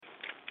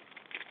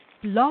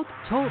Blog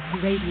Talk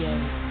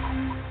Radio.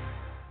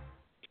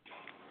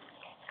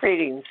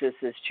 Greetings, this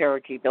is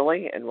Cherokee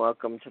Billie, and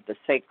welcome to the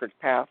Sacred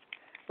Path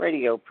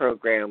radio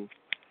program.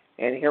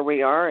 And here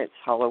we are, it's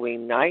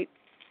Halloween night,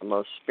 the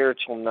most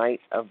spiritual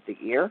night of the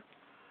year.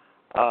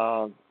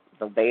 The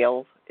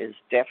veil is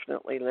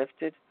definitely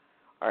lifted.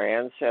 Our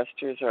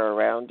ancestors are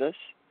around us.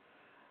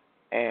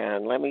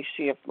 And let me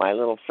see if my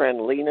little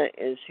friend Lena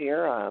is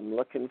here. I'm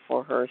looking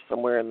for her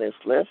somewhere in this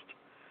list.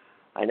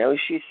 I know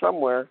she's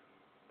somewhere,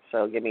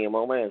 so give me a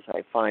moment as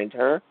I find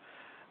her.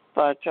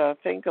 But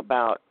think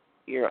about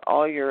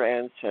all your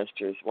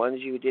ancestors, ones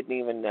you didn't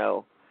even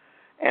know,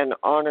 and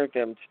honor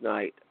them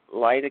tonight.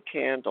 Light a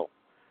candle.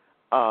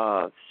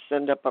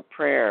 Send up a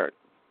prayer.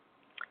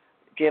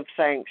 Give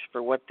thanks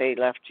for what they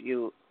left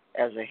you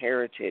as a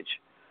heritage,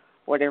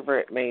 whatever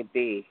it may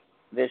be.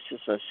 This is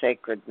a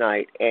sacred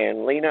night.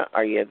 And Lena,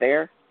 are you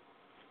there?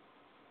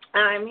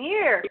 I'm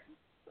here.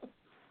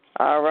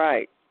 All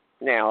right.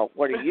 Now,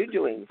 what are you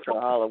doing for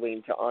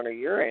Halloween to honor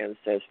your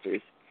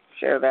ancestors?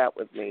 Share that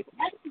with me.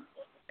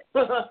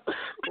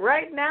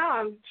 Right now,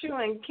 I'm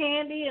chewing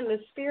candy in the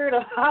spirit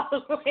of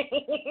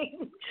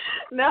Halloween.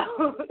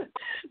 No.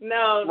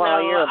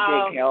 Well, you're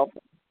a big help.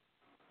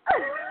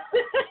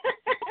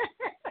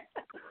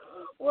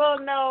 Well,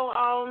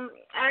 no.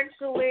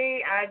 Actually,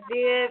 I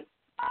did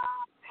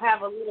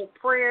have a little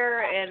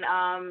prayer and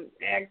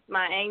asked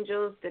my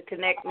angels to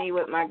connect me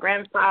with my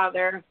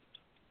grandfather.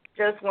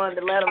 Just wanted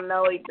to let him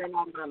know he's been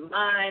on my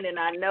mind, and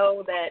I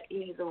know that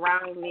he's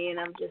around me, and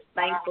I'm just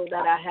thankful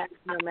that I have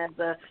him as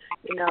a,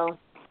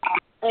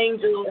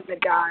 angel, as a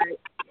guide.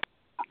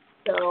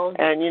 So.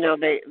 And,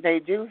 they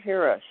do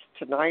hear us.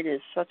 Tonight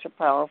is such a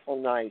powerful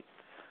night.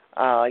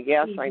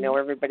 Yes, I know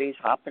everybody's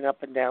hopping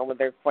up and down with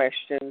their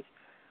questions.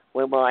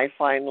 When will I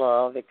find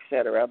love,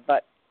 etc.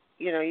 But,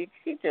 you need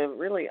to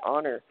really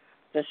honor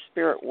the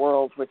spirit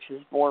world, which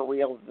is more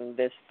real than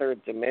this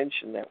third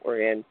dimension that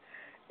we're in,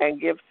 and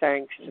give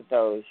thanks to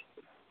those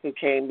who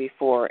came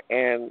before.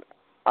 And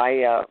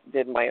I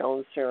did my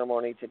own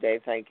ceremony today,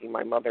 thanking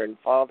my mother and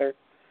father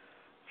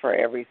for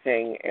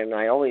everything, and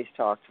I always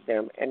talk to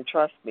them. And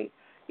trust me,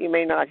 you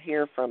may not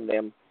hear from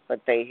them, but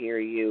they hear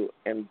you,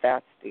 and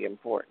that's the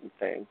important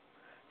thing.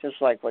 Just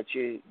like what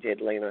you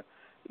did, Lena.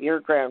 Your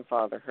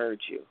grandfather heard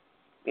you.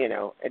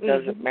 It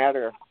doesn't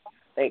matter if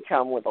they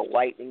come with a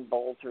lightning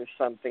bolt or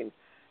something.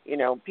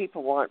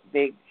 People want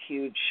big,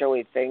 huge,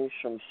 showy things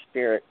from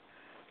spirit,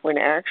 when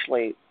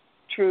actually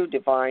true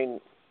divine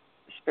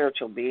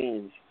spiritual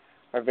beings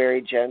are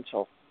very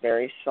gentle,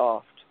 very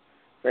soft,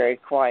 very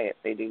quiet.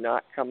 They do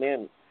not come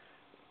in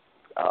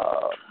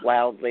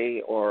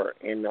loudly or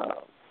in a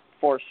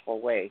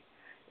forceful way.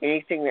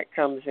 Anything that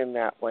comes in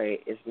that way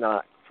is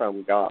not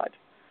from God,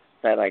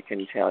 that I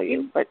can tell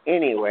you. But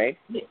anyway,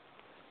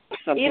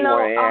 something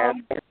more to add?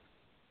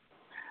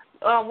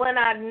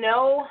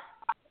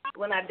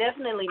 When I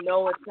definitely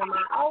know it's coming,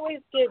 I always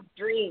get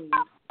dreams.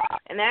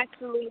 And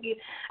actually,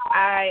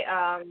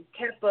 I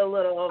kept a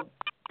little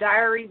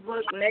diary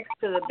book next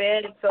to the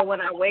bed, so when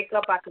I wake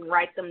up, I can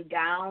write them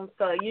down.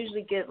 So I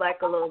usually get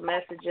like a little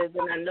messages,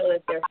 and I know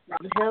that they're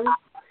from him.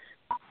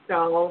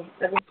 So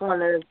I just want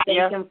to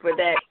thank him for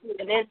that.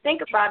 And then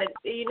think about it.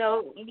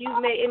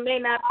 It may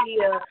not be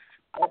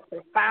a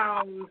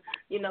profound,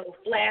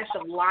 flash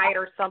of light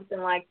or something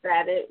like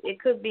that. It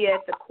could be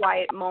at the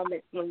quiet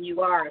moments when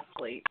you are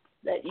asleep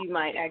that you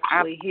might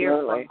actually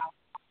hear from.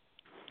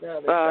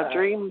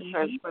 Dreams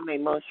are when they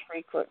most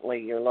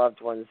frequently your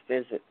loved ones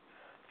visit.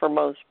 For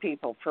most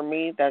people, for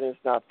me, that is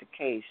not the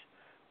case.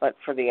 But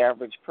for the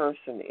average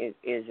person, it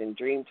is in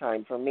dream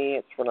time. For me,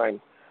 it's when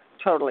I'm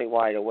totally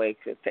wide awake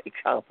that they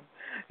come,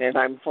 and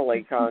I'm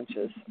fully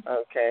conscious.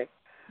 Okay,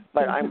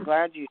 but I'm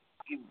glad you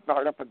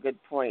brought up a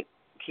good point.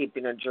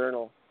 Keeping a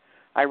journal,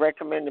 I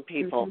recommend to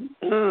people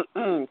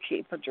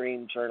keep a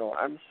dream journal.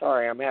 I'm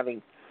sorry, I'm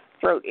having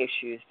throat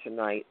issues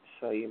tonight,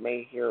 so you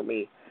may hear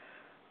me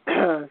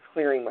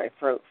clearing my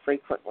throat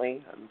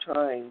frequently. I'm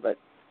trying, but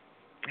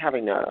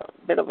having a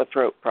bit of a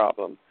throat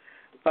problem.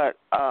 But,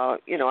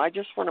 I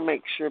just want to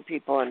make sure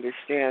people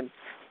understand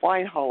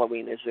why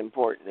Halloween is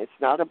important. It's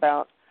not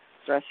about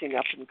dressing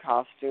up in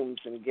costumes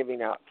and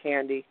giving out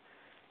candy.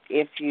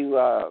 If you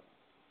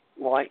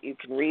want, you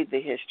can read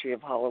the history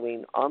of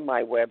Halloween on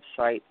my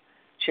website,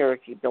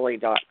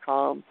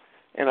 CherokeeBillie.com,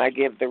 and I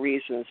give the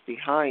reasons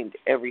behind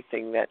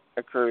everything that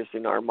occurs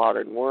in our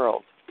modern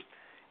world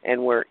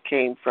and where it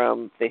came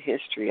from, the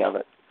history of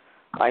it.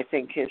 I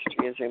think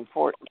history is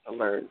important to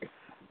learn.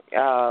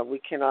 We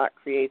cannot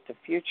create the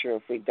future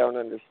if we don't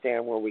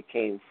understand where we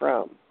came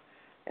from,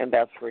 and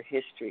that's where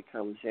history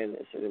comes in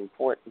as an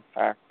important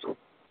factor.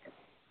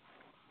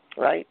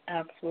 Right?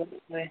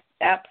 Absolutely.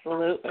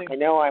 I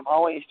know I'm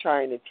always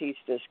trying to teach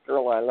this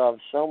girl I love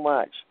so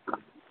much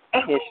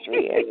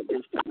history, and it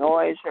just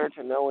annoys her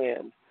to no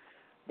end,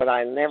 but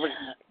I'm never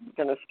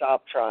going to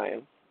stop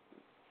trying.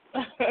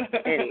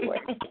 Anyway.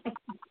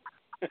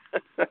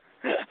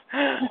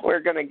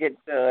 We're going to get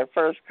the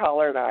first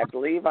caller, and I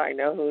believe I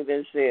know who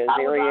this is.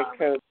 Area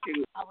code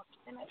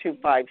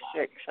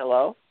 256.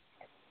 Hello?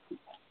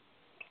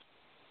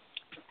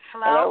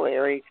 Hello,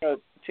 area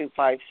code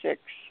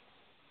 256.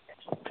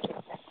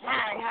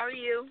 Hi, how are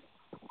you?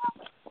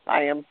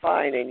 I am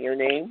fine. And your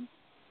name?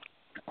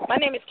 My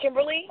name is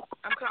Kimberly.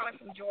 I'm calling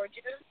from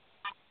Georgia.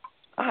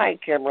 Hi,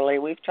 Kimberly.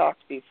 We've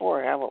talked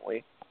before, haven't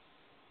we?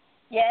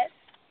 Yes.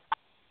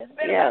 It's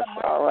been yes, about a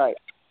month. All right.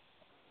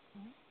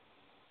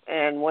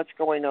 And what's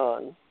going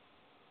on?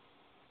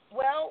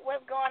 Well,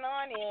 what's going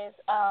on is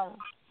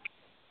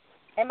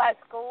in my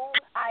school,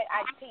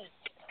 I teach.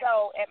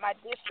 So at my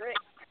district,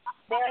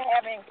 they're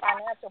having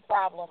financial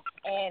problems,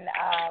 and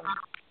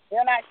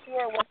they're not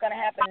sure what's going to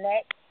happen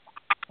next.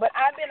 But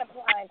I've been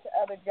applying to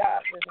other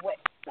jobs as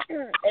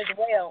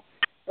well,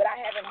 but I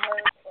haven't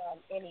heard from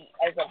any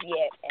as of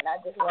yet, and I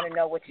just want to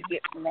know what you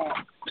get from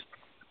that.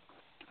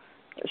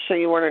 So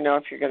you want to know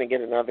if you're going to get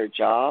another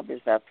job?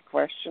 Is that the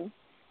question?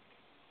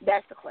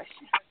 That's the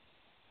question.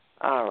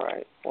 All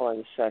right.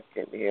 1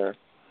 second here.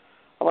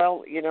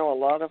 Well, a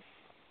lot of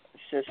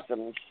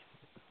systems,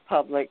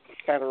 public,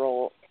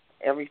 federal,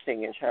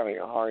 everything is having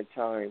a hard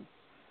time.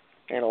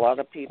 And a lot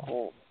of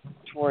people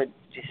toward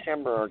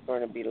December are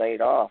going to be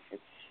laid off.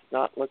 It's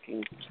not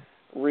looking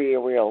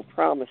real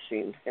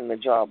promising in the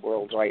job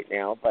world right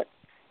now, but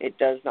it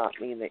does not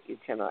mean that you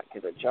cannot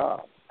get a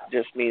job. It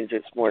just means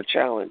it's more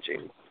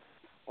challenging.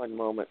 One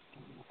moment.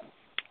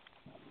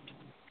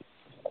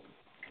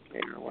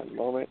 Here, 1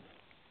 moment.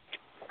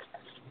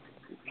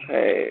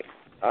 Okay.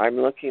 I'm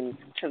looking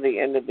to the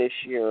end of this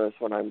year is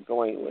what I'm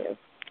going with.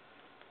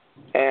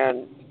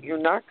 And you're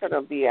not going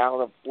to be out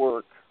of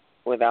work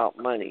without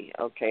money.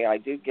 Okay, I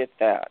do get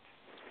that.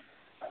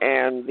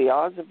 And the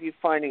odds of you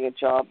finding a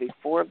job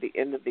before the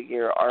end of the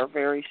year are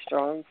very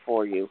strong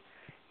for you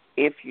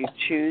if you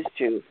choose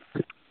to.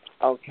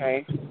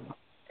 Okay?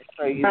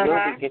 So you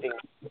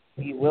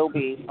will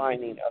be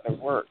finding other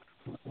work.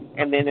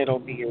 And then it'll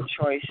be your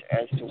choice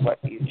as to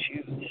what you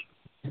choose.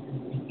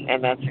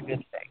 And that's a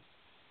good thing.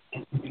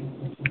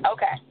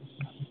 Okay.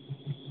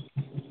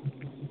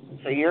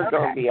 So you're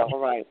going to be all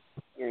right.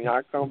 You're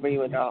not going to be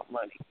without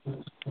money.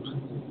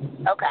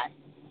 Okay.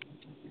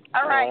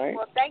 All right.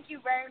 Well, thank you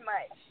very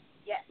much.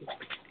 Yes.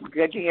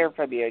 Good to hear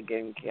from you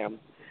again, Kim.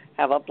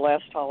 Have a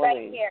blessed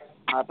holiday. Thank you.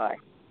 Bye-bye.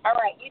 All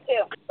right. You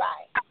too.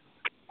 Bye.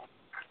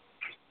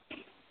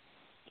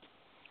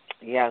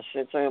 Yes,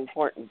 it's an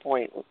important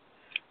point,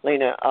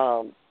 Lena.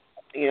 A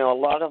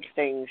lot of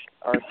things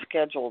are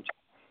scheduled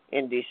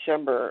in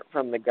December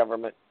from the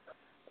government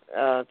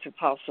to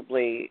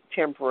possibly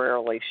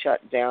temporarily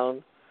shut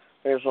down.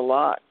 There's a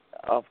lot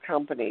of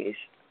companies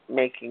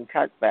making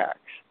cutbacks.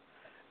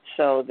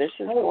 So this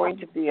is going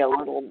to be a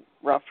little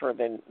rougher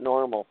than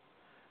normal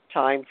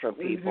time for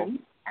people. And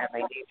they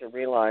need to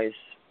realize,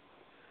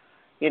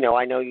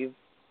 I know you've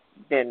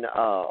been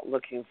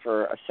looking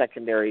for a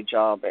secondary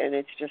job, and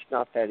it's just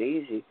not that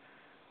easy,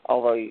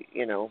 although,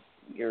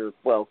 you're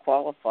well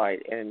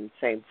qualified, and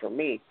same for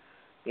me.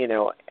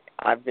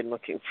 I've been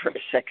looking for a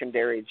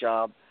secondary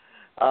job.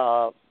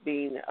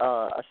 Being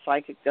a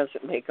psychic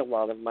doesn't make a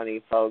lot of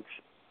money, folks.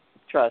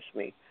 Trust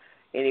me.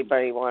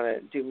 Anybody want to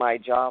do my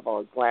job,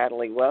 I'll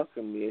gladly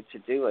welcome you to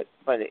do it.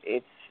 But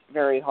it's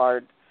very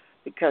hard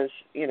because,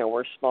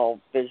 we're small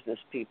business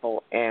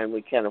people and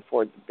we can't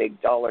afford the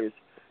big dollars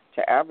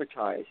to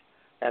advertise.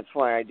 That's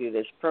why I do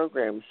this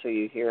program, so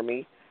you hear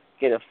me,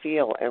 get a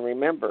feel. And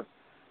remember,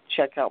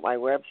 check out my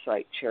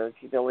website,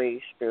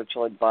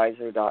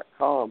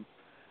 CherokeeBillySpiritualAdvisor.com.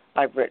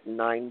 I've written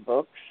 9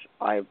 books.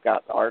 I've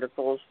got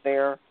articles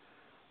there.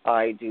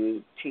 I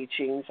do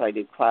teachings. I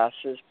do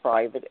classes,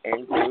 private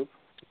and group.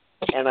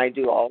 And I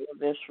do all of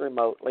this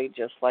remotely,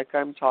 just like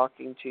I'm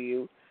talking to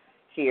you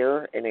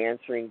here and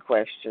answering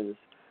questions.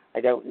 I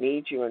don't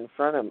need you in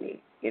front of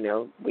me.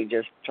 We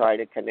just try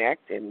to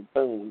connect, and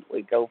boom,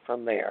 we go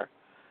from there.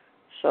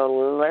 So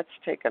let's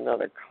take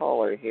another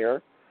caller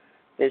here.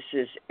 This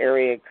is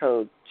area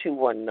code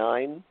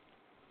 219.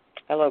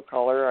 Hello,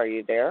 caller. Are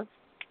you there?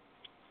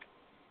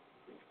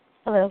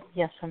 Hello.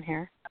 Yes, I'm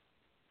here.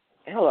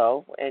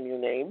 Hello. And your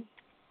name?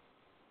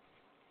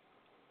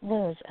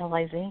 Liz,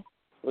 L-I-Z.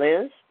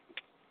 Liz?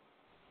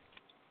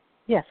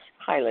 Yes.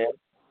 Hi, Liz.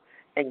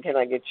 And can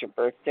I get your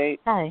birth date?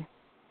 Hi.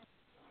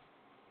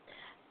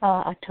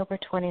 October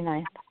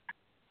 29th.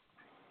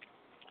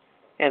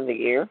 And the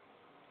year?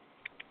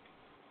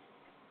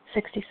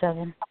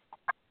 67.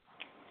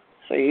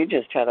 So you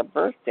just had a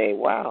birthday.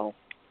 Wow.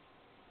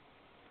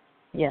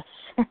 Yes.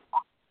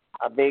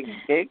 A big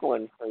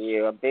one for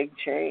you, a big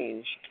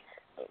change.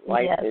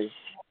 Life is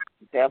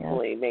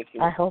definitely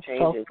making I hope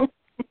changes. So.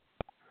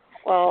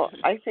 Well,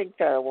 I think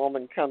that a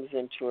woman comes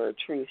into her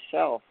true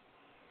self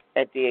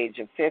at the age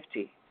of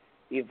 50.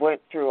 You've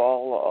went through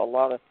a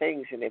lot of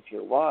things, and if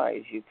you're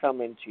wise, you come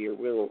into your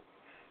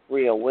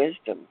real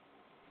wisdom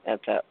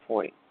at that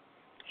point.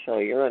 So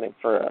you're in it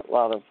for a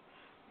lot of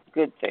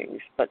good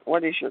things. But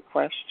what is your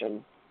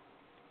question?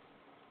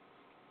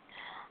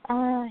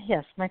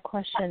 Yes, my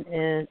question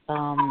is,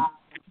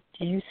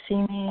 do you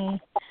see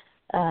me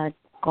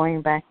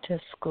going back to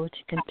school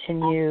to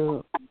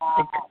continue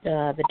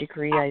the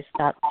degree I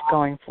stopped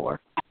going for?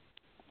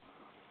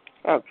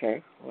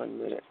 Okay, 1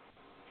 minute.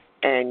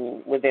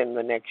 And within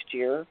the next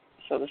year,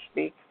 so to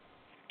speak?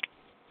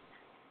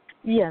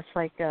 Yes,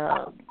 like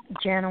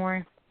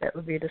January. That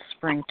would be the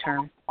spring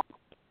term.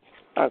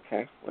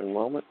 Okay, one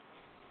moment.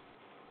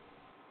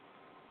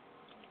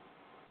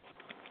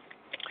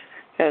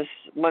 Has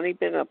money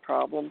been a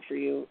problem for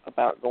you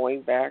about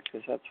going back?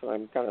 Because that's what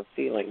I'm kind of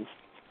feeling.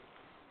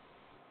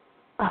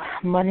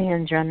 Money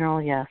in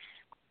general, yes.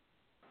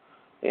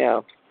 Yeah,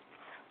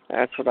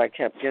 that's what I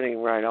kept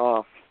getting right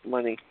off,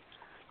 money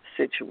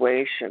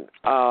situation.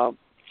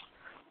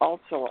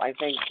 Also, I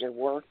think your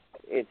work,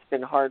 it's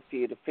been hard for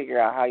you to figure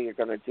out how you're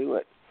going to do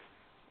it.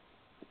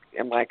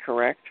 Am I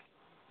correct?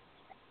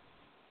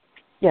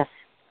 Yes.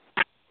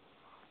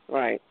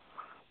 Right.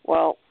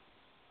 Well,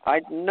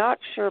 I'm not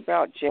sure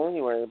about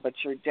January, but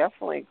you're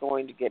definitely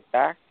going to get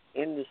back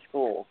into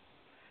school.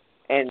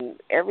 And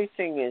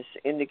everything is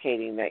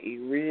indicating that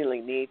you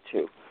really need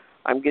to.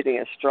 I'm getting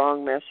a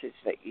strong message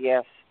that,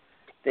 yes,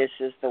 this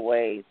is the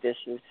way. This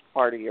is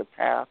part of your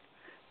path.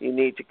 You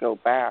need to go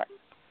back.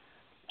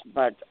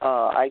 But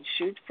I'd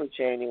shoot for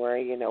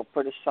January,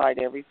 put aside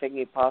everything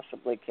you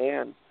possibly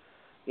can.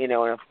 And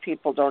if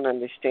people don't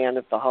understand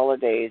at the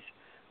holidays,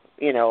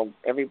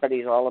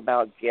 everybody's all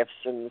about gifts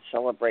and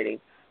celebrating,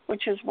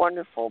 which is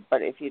wonderful.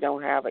 But if you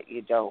don't have it,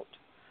 you don't,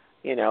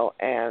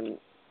 and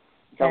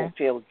don't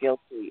feel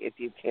guilty if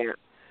you can't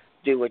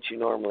do what you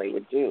normally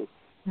would do.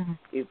 Mm-hmm.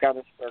 You've got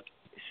to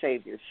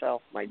save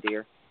yourself, my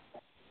dear.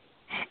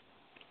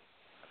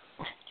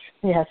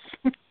 Yes.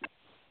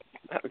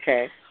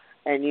 Okay.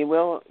 And you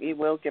will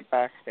get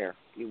back there.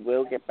 You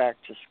will get back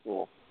to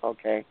school,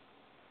 okay?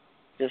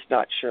 Just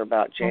not sure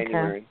about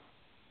January. Okay.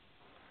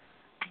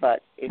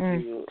 But if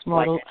you,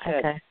 like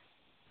I said,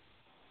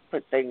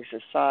 put things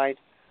aside,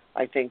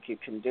 I think you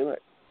can do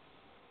it.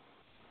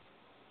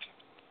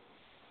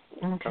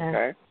 Okay. All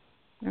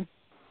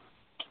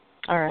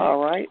right.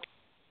 All right.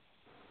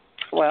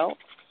 Well,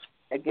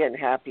 again,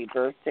 happy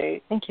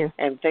birthday. Thank you.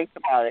 And think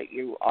about it.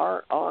 You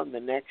are on the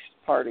next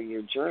part of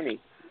your journey.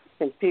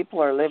 Because people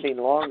are living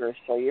longer,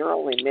 so you're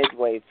only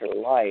midway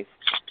through life.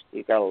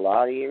 You've got a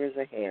lot of years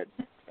ahead,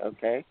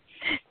 okay?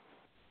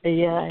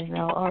 Yeah, I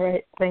know. All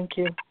right. Thank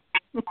you.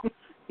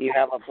 You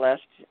have a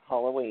blessed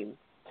Halloween.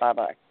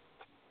 Bye-bye.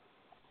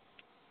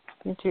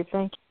 You too.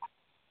 Thank you.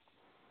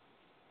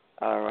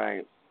 All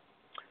right.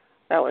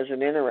 That was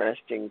an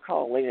interesting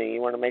call. Lena,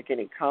 you want to make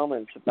any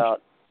comments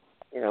about,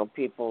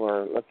 people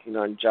are looking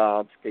on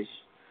jobs because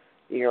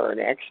you're an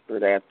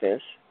expert at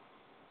this.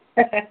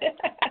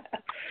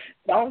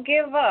 Don't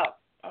give up,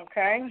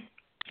 okay?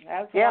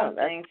 That's one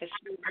thing for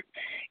sure.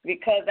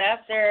 Because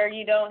after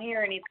you don't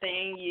hear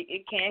anything,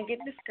 it can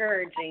get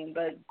discouraging,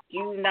 but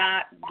do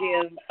not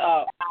give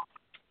up.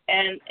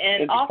 And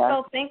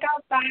also think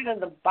outside of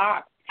the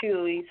box,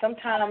 too.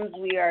 Sometimes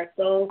we are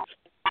so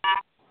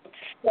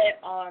set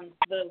on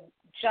the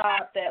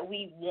job that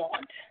we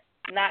want,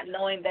 not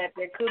knowing that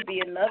there could be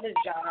another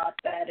job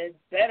that is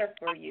better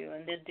for you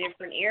in a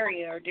different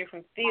area or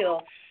different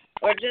field,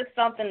 or just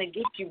something to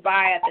get you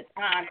by at the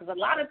time. Because a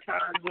lot of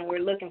times when we're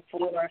looking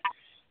for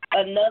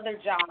another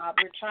job,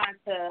 we're trying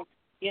to,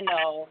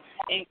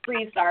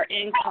 increase our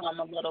income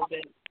a little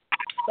bit.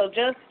 So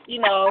just,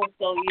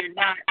 so you're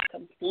not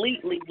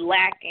completely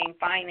lacking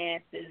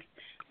finances,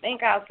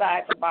 think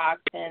outside the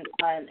box and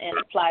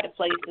apply to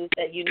places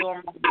that you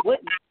normally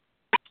wouldn't.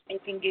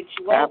 It can get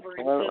you over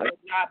until the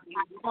job you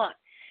want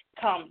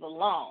comes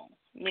along,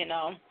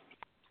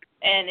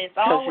 And it's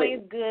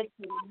always good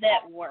to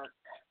network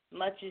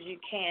much as you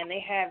can. They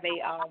have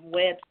a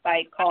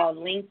website called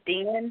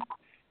LinkedIn,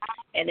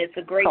 and it's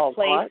a great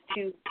place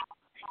to.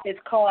 It's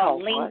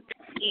called LinkedIn. What?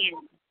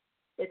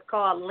 It's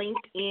called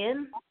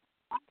LinkedIn,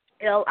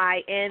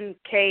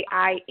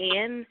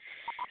 LinkedIn,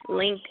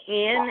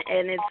 LinkedIn,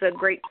 and it's a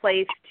great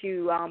place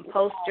to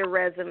post your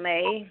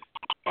resume.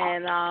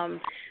 And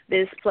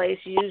this place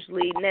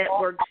usually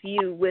networks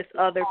you with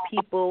other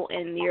people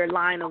in your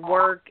line of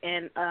work,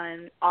 and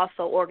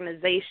also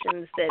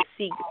organizations that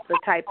seek the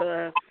type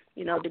of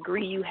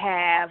degree you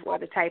have or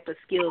the type of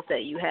skills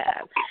that you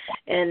have.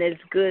 And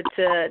it's good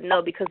to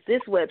know because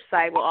this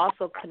website will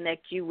also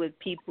connect you with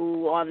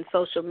people on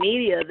social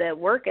media that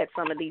work at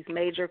some of these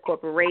major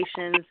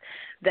corporations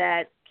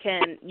that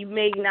you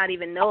may not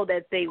even know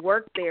that they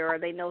work there or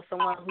they know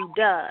someone who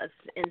does.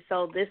 And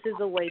so this is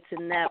a way to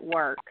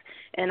network.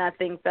 And I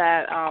think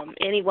that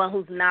anyone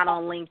who's not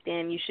on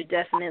LinkedIn, you should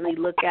definitely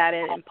look at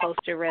it and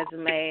post your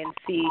resume and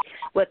see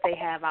what they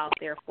have out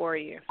there for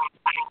you.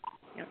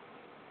 Yep.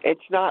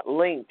 It's not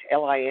linked,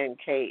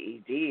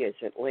 LINKED, is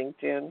it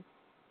LinkedIn?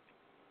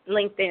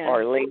 LinkedIn.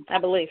 Or linked? I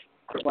believe.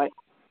 What?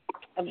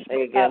 I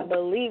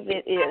believe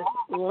it is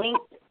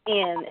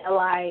LinkedIn,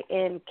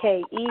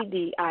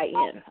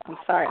 LINKEDIN. I'm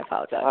sorry, I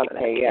apologize for that.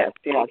 Okay, yes,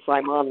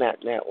 I'm on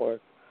that network.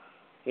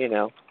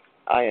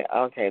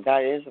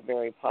 That is a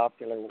very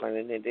popular one,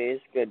 and it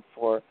is good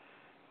for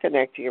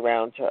connecting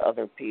around to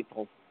other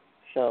people.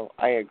 So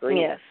I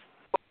agree. Yes.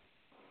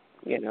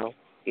 You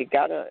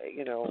gotta,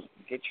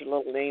 get your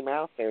little name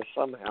out there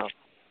somehow,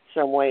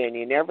 some way, and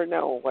you never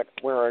know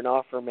where an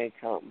offer may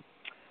come.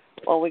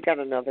 Well, we got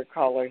another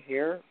caller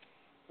here.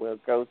 We'll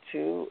go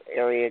to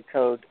area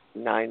code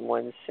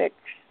 916.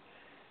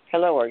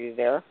 Hello, are you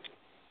there?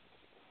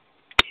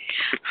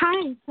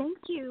 Hi, thank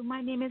you. My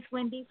name is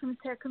Wendy from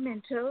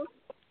Sacramento.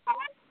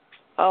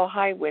 Oh,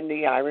 hi,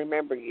 Wendy. I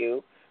remember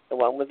you, the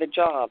one with the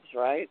jobs,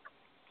 right?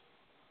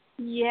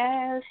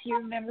 Yes, you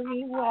remember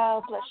me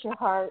well. Bless your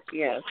heart.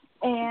 Yes.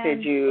 And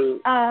did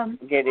you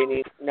get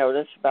any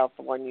notice about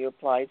the one you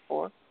applied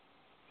for?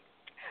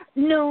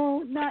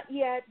 No, not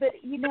yet. But,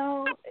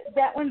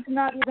 that one's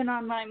not even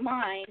on my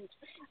mind.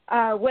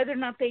 Whether or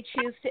not they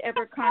choose to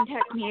ever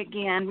contact me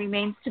again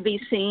remains to be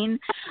seen.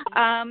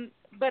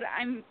 But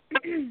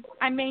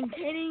I'm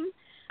maintaining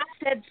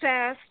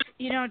steadfast,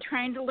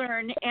 trying to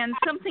learn. And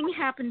something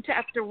happened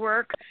after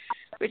work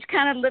which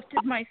kind of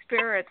lifted my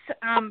spirits.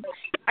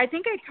 I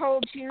think I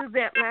told you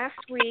that last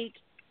week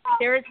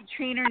there is a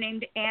trainer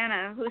named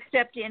Anna who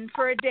stepped in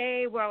for a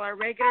day while our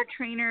regular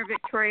trainer,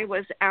 Victoria,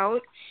 was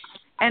out.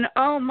 And,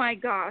 oh, my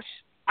gosh,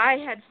 I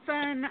had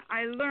fun.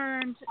 I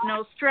learned,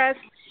 no stress.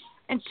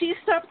 And she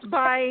stopped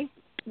by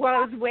while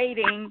I was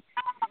waiting,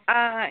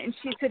 and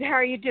she said, how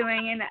are you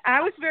doing? And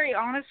I was very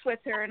honest with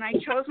her, and I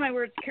chose my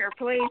words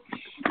carefully.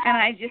 And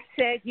I just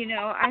said,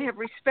 I have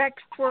respect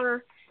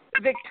for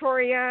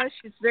Victoria.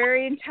 She's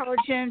very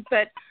intelligent,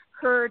 but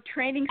her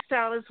training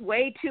style is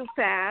way too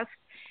fast.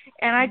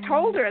 And I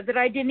told her that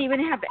I didn't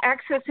even have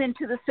access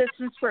into the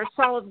systems for a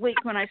solid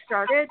week when I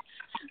started.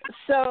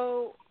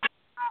 So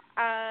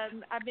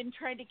I've been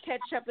trying to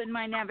catch up in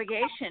my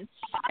navigation.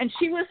 And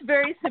she was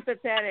very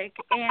sympathetic.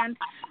 And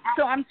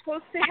so I'm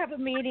supposed to have a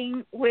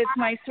meeting with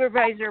my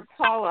supervisor,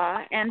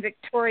 Paula, and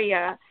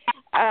Victoria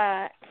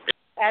at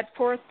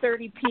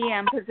 4:30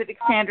 p.m. Pacific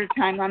Standard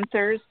Time on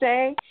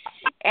Thursday.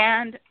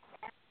 And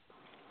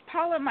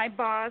Paula, my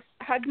boss,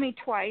 hugged me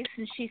twice,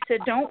 and she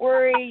said, don't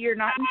worry, you're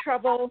not in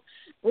trouble.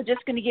 We're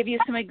just going to give you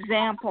some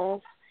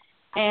examples.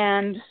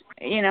 And,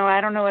 I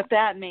don't know what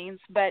that means.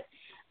 But,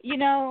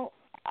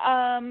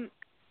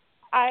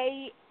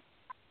 I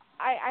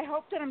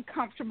hope that I'm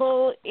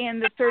comfortable in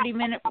the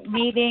 30-minute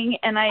meeting,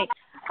 and I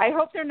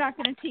hope they're not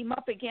going to team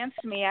up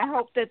against me. I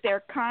hope that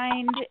they're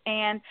kind,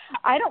 and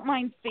I don't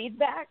mind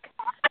feedback.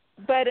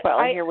 But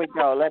here we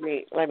go. Let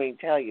me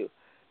tell you,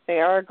 they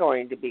are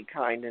going to be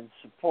kind and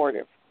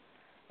supportive.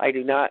 I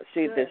do not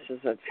see this as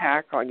an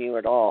attack on you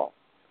at all,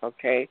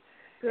 okay?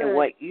 Good. And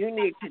what you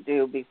need to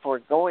do before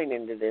going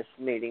into this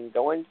meeting,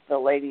 go into the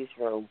ladies'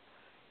 room,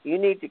 you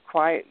need to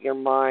quiet your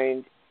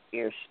mind,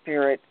 your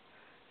spirit,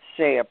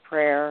 say a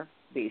prayer,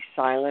 be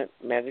silent,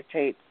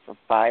 meditate for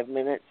 5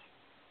 minutes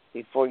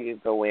before you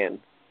go in.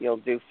 You'll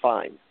do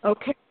fine.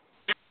 Okay.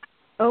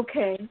 All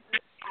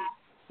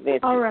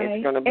right.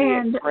 It's going to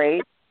be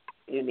great.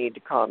 You need to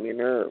calm your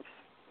nerves.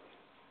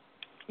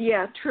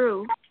 Yeah,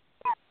 true.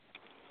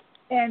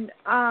 And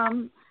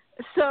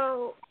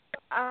so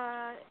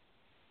I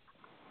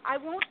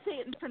won't say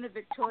it in front of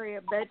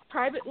Victoria, but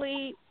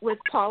privately with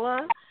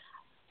Paula,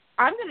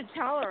 I'm going to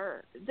tell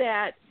her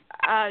that,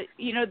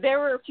 there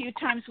were a few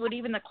times when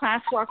even the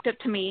class walked up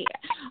to me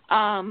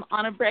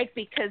on a break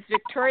because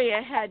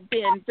Victoria had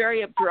been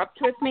very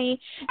abrupt with me,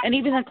 and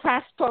even the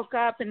class spoke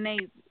up and they,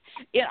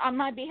 on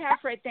my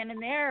behalf right then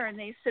and there, and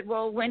they said,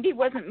 well, Wendy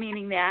wasn't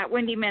meaning that.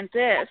 Wendy meant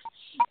this.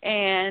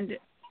 And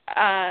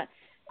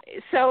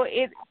so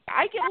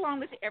I get along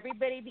with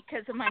everybody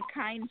because of my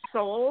kind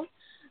soul,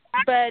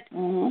 but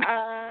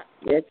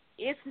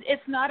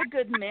it's not a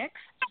good mix.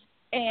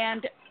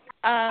 And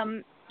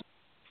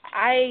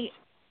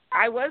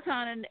I was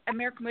on an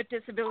American with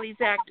Disabilities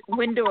Act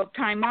window of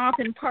time off,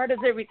 and part of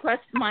the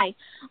request my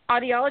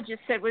audiologist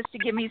said was to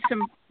give me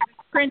some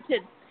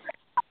printed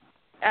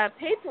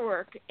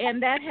paperwork, and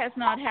that has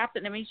not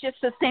happened. I mean, it's just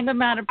the same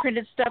amount of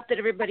printed stuff that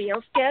everybody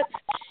else gets.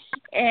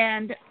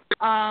 And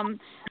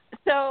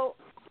so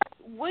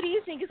what do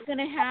you think is going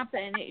to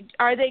happen?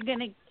 Are they going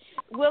to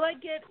will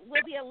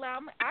they allow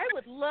me? I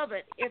would love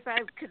it if I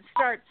could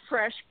start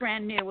fresh,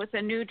 brand new with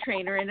a new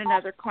trainer in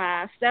another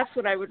class. That's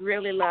what I would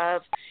really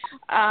love.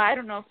 I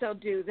don't know if they'll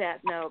do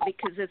that, no,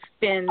 because it's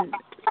been,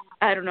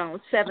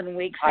 7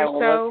 weeks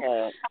or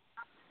so.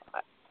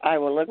 I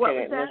will look at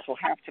it, and this will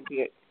have to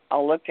be,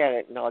 I'll look at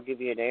it and I'll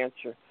give you an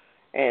answer.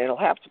 And it'll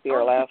have to be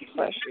our last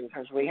question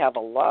because we have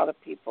a lot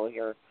of people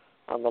here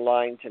on the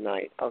line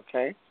tonight,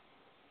 okay?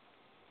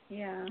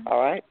 Yeah. All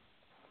right,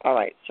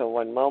 so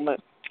one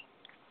moment.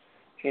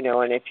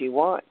 And if you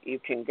want, you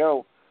can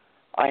go.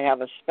 I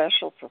have a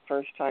special for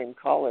first-time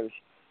callers,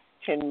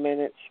 10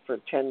 minutes for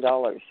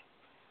 $10.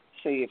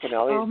 So you can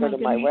always go to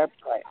my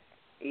website.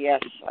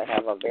 Yes, I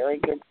have a very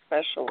good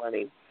special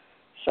running.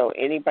 So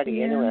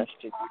anybody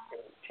interested, you can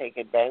take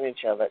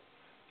advantage of it.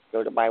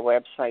 Go to my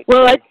website,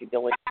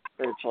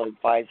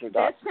 spiritualadvisor.com.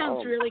 That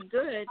sounds really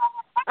good.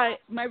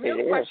 My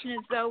real question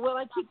is, though, will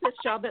I keep this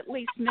job at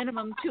least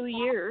minimum 2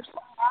 years?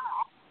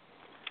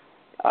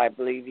 I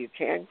believe you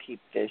can keep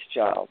this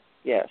job.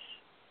 Yes.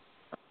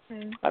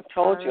 Okay. I've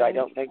told you I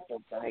don't think they're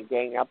going to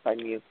gang up on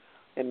you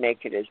and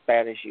make it as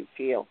bad as you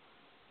feel.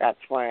 That's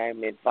why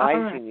I'm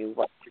advising you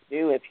what to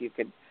do. If you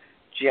could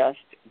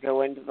just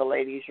go into the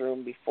ladies'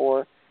 room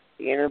before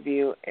the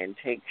interview and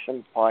take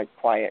some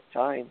quiet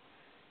time,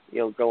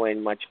 you'll go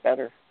in much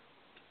better.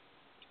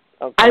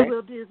 Okay? I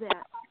will do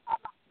that.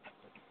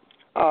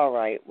 All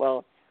right.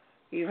 Well,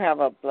 you have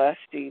a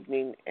blessed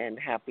evening and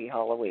happy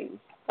Halloween.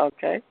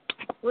 Okay?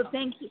 Well,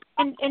 thank you.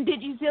 And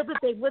did you feel that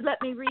they would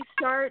let me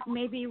restart,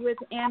 maybe with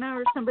Anna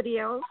or somebody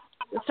else,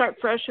 to start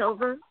fresh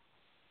over?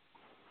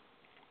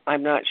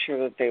 I'm not sure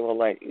that they will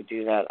let you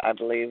do that. I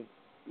believe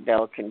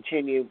they'll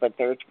continue, but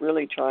they're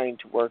really trying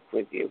to work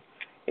with you.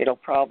 It'll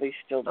probably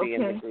still be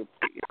in the group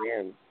that you're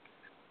in.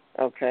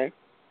 Okay?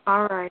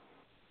 All right.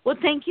 Well,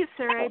 thank you,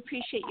 sir. I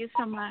appreciate you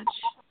so much.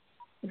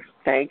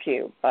 Thank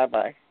you.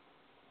 Bye-bye.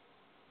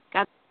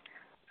 God.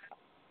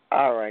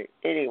 All right.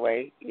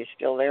 Anyway, you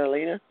still there,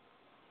 Lena?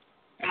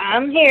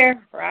 I'm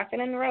here,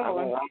 rocking and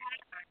rolling.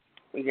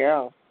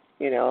 Yeah.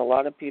 You know, a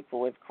lot of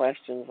people with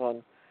questions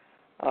on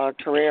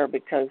career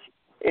because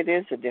it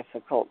is a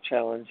difficult,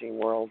 challenging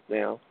world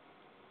now.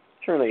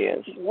 It truly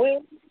is.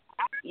 Well,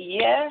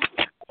 yeah,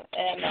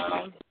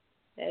 and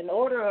in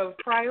order of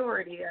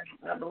priority,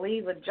 I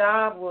believe a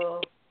job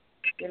will,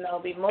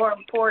 be more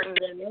important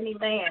than any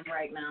man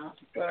right now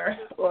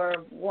or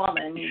a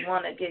woman. You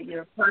want to get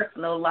your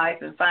personal life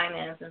and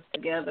finances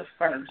together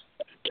first.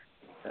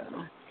 So.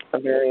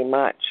 Very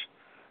much.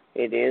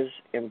 It is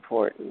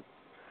important.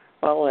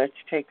 Well, let's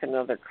take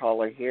another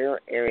caller here,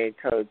 area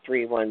code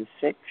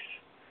 316.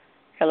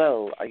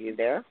 Hello, are you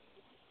there?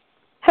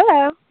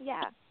 Hello,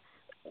 yeah.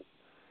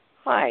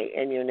 Hi,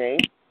 and your name?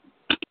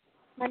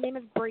 My name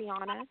is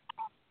Brianna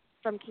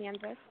from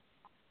Kansas.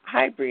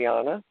 Hi,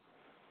 Brianna.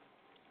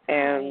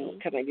 And Hi.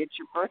 can I get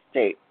your birth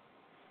date?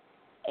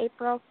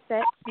 April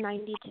 6th,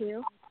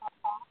 92.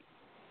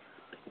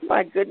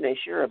 My goodness,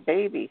 you're a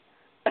baby.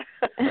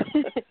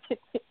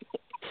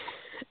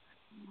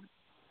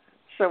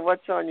 So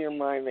what's on your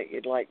mind that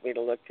you'd like me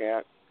to look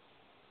at?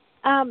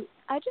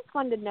 I just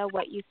wanted to know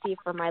what you see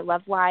for my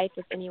love life,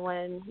 if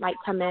anyone might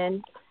come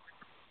in.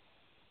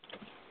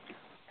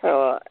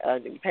 So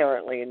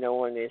apparently no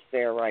one is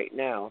there right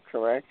now,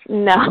 correct?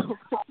 No,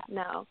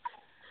 no.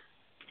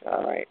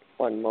 All right,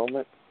 one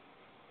moment.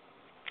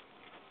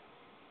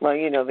 Well,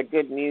 the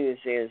good news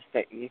is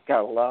that you've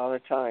got a lot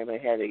of time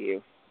ahead of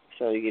you,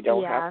 so you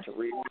don't have to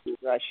really be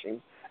rushing.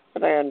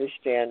 But I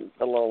understand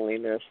the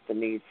loneliness, the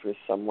need for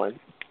someone.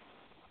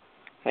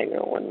 Hang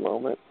on one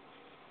moment.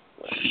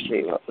 Let's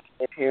see what we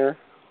get here.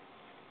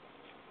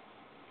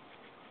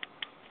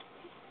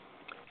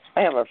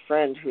 I have a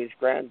friend whose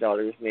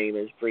granddaughter's name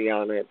is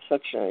Brianna. It's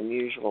such an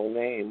unusual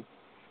name.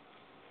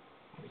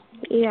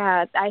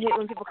 Yeah, I hate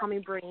when people call me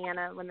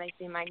Brianna when they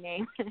see my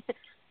name.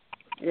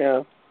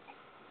 Yeah.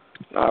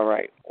 All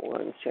right,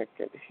 one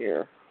second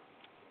here.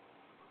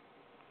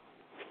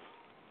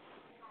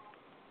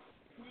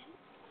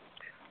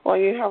 Well,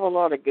 you have a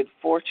lot of good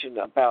fortune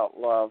about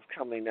love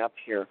coming up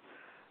here.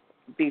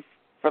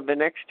 For the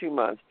next 2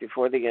 months,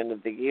 before the end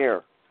of the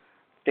year,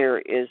 there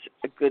is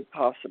a good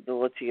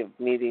possibility of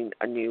meeting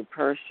a new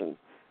person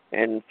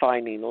and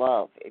finding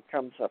love. It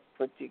comes up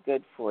pretty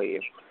good for you.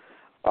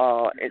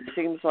 It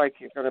seems like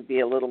you're going to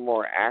be a little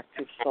more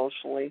active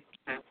socially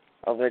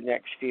over the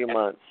next few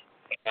months,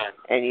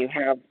 and you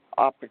have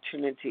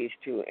opportunities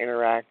to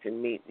interact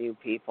and meet new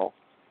people,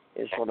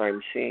 is what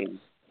I'm seeing.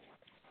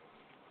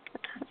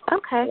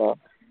 Okay.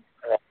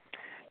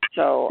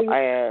 So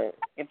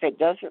if it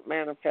doesn't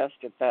manifest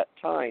at that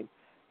time,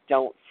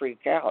 don't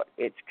freak out.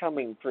 It's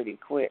coming pretty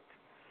quick.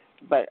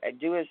 But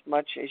do as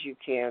much as you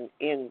can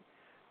in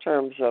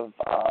terms of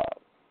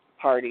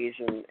parties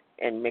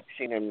and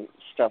mixing and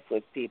stuff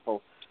with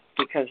people,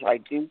 because I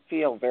do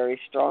feel very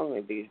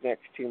strongly these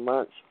next 2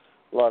 months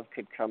love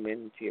could come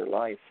into your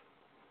life.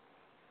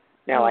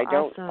 Now, I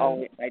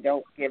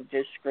don't give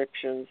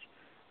descriptions.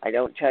 I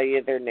don't tell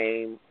you their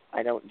name.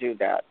 I don't do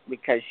that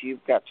because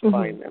you've got to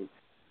find them.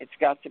 It's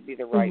got to be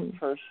the right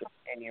person,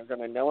 and you're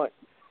going to know it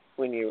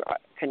when you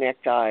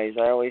connect eyes.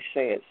 I always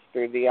say it's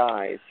through the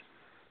eyes.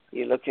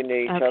 You look into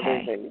each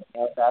other's, and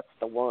that's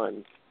the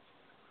one.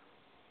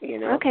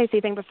 Okay, so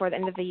you think before the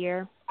end of the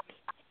year?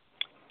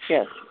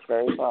 Yes, it's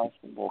very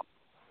possible.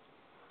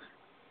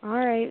 All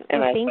right.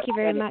 Well, thank you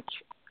very much.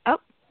 Oh.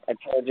 I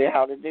told you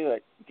how to do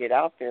it. Get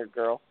out there,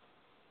 girl.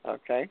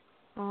 Okay?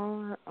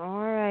 All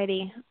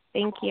righty.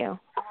 Thank you.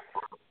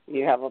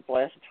 You have a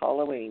blessed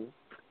Halloween.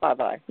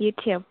 Bye-bye. You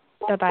too.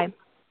 Bye-bye.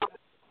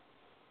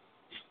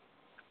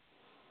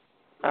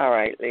 All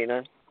right,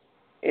 Lena.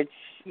 It's,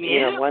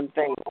 one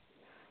thing.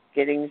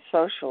 Getting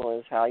social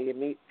is how you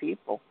meet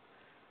people.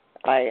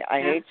 I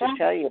hate to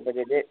tell you, but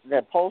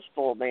the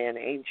postal man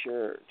ain't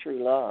your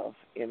true love,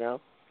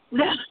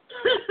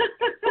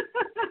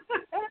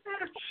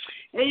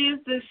 They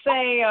used to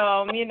say,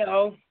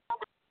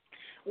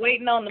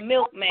 waiting on the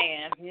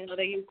milkman.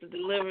 They used to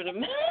deliver the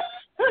milk.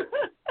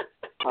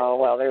 Oh,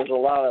 well, there's a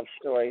lot of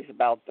stories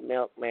about the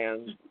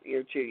milkman.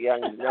 You're too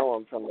young to know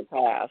them from the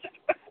past.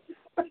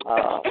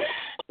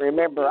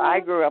 Remember, I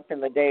grew up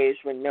in the days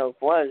when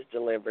milk was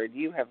delivered.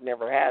 You have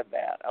never had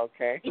that,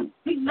 okay?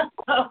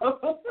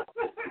 No.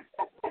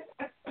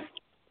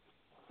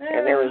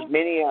 And there was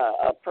many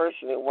a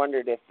person who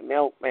wondered if the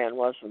milkman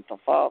wasn't the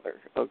father,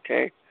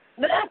 okay?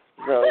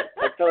 So,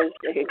 but those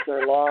days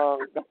are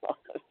long gone.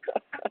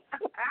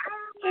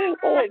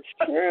 Well, it's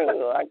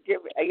true.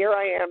 Here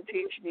I am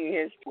teaching you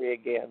history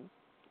again.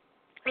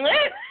 That's,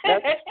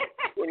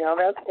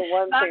 that's the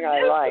one thing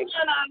I like. That's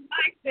what I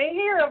like to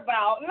hear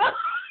about.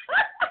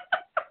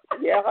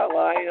 Yeah, well,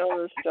 I know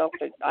the stuff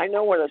I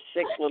know what a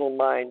sick little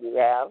mind you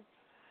have,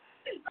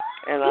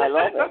 and I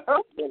love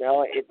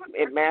it.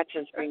 It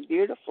matches me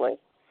beautifully.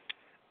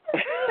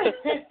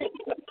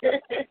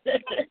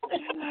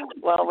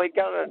 Well, we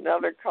got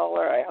another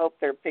caller. I hope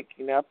they're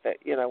picking up that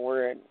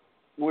we're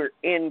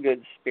in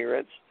good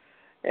spirits,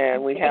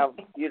 and we have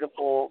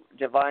beautiful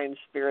divine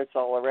spirits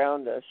all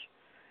around us.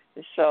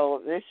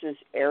 So this is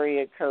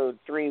area code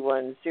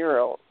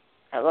 310.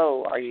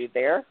 Hello, are you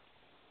there?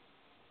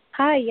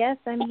 Hi, yes,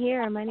 I'm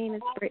here. My name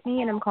is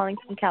Brittany, and I'm calling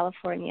from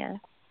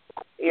California.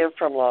 You're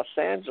from Los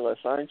Angeles,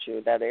 aren't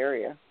you? That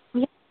area?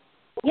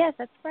 Yes,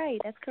 that's right.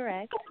 That's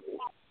correct.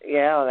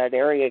 Yeah, that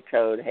area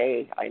code.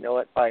 Hey, I know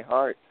it by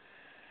heart.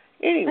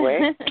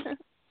 Anyway,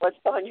 what's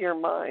on your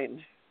mind?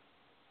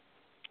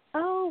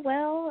 Oh,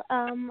 well,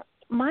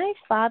 my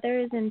father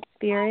is in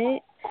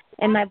spirit,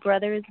 and my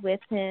brother is with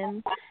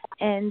him,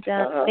 and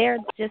they're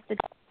just the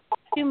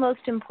two most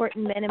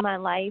important men in my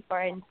life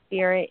are in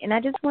spirit, and I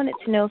just wanted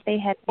to know if they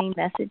had any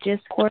messages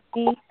for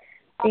me,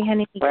 if they had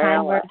any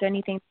kind words or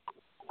anything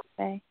to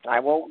say. I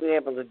won't be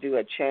able to do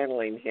a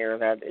channeling here.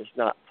 That is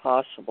not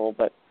possible,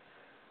 but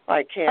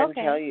I can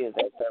tell you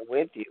that they're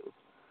with you,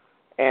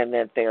 and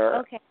that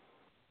they're,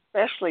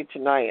 especially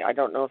tonight, I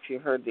don't know if you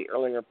heard the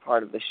earlier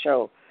part of the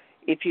show,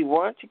 if you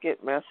want to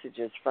get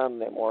messages from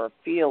them or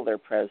feel their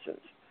presence,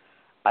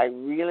 I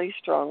really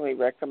strongly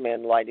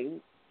recommend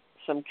lighting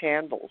some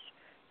candles.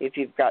 If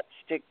you've got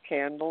stick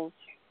candles,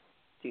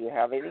 do you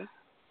have any?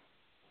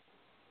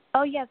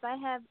 Oh yes, I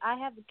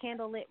have the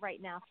candle lit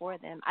right now for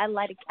them. I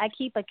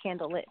keep a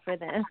candle lit for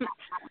them.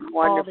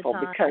 Wonderful,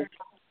 all the time.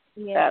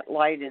 Because that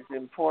light is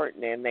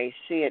important and they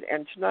see it.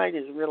 And tonight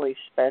is really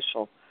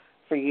special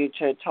for you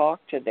to talk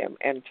to them.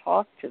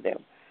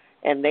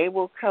 And they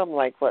will come,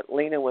 like what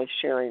Lena was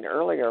sharing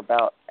earlier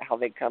about how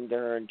they come to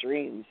her in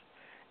dreams.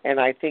 And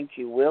I think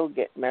you will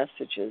get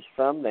messages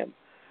from them.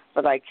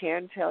 But I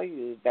can tell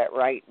you that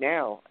right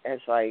now, as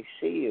I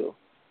see you,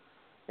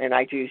 and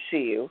I do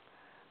see you,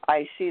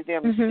 I see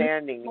them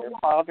standing. Your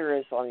father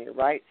is on your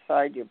right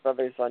side, your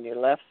brother's on your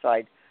left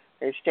side.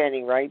 They're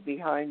standing right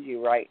behind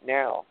you right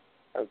now,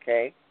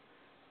 okay?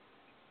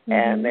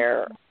 And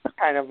they're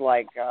kind of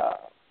like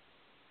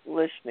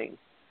listening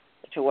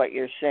to what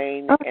you're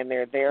saying, and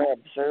they're there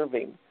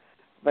observing.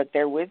 But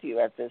they're with you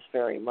at this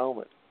very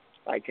moment.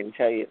 I can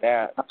tell you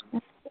that.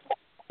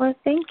 Well,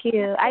 thank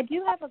you. I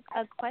do have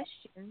a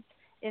question,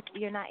 if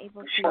you're not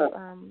able to.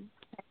 Sure.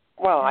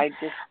 Well, I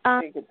just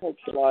think it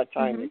takes a lot of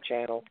time to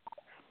channel.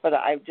 But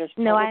I've just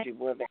told you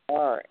where they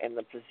are and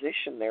the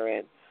position they're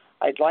in.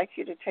 I'd like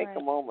you to take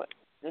a moment.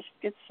 Just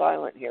get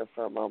silent here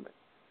for a moment.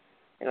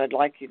 And I'd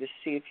like you to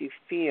see if you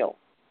feel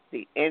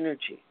the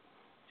energy.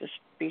 Just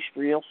be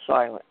real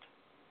silent.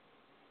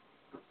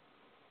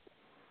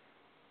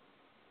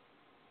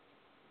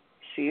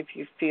 See if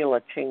you feel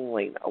a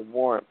tingling, a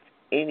warmth,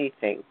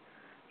 anything.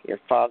 Your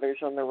father's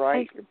on the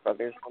right, your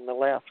brother's on the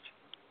left.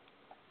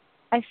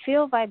 I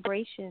feel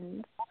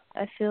vibrations.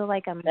 I feel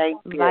like I'm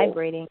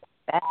vibrating.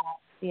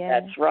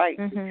 That's right,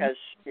 because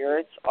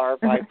spirits are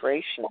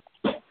vibrations.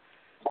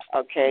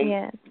 Okay?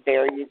 Yeah.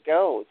 There you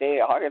go. They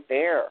are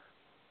there.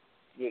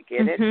 You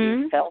get it?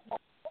 You felt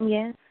it?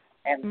 Yeah.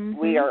 And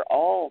we are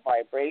all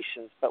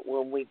vibrations, but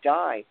when we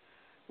die,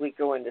 we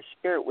go into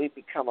spirit, we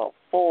become a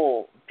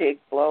full, big,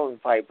 blown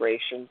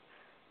vibration,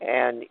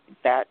 and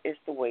that is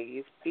the way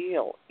you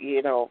feel.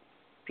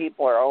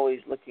 People are always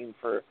looking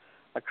for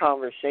a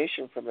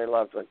conversation from their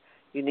loved one.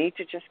 You need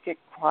to just get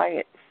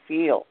quiet,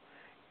 feel,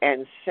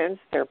 and sense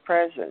their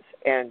presence.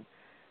 And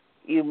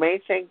you may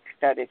think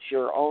that it's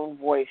your own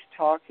voice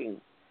talking.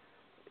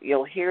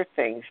 You'll hear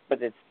things,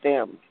 but it's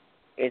them.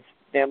 It's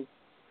them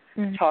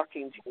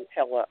talking to you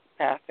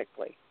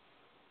telepathically.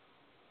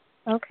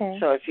 Okay.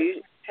 So if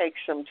you take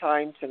some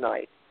time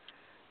tonight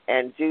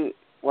and do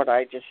what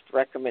I just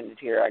recommended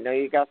here. I know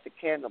you got the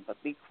candle,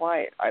 but be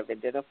quiet. I've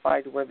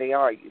identified where they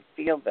are. You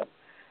feel them.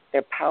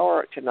 Their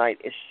power tonight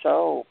is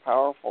so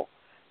powerful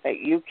that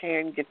you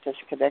can get this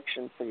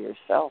connection for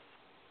yourself.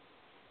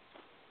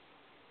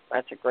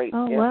 That's a great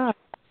gift. Wow.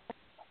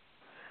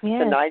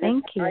 Yes, Tonight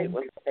when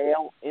the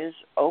veil is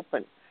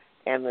open,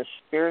 and the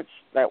spirits,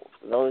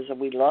 those that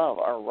we love,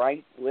 are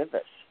right with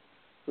us.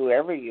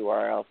 Whoever you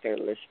are out there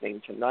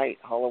listening tonight,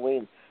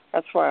 Halloween.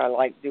 That's why I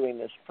like doing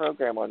this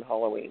program on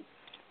Halloween,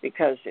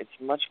 because it's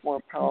much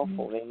more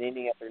powerful than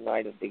any other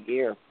night of the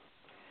year.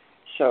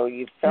 So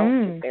you felt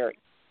it there.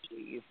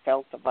 You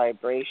felt the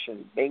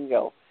vibration.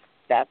 Bingo.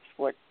 That's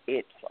what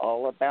it's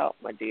all about,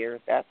 my dear.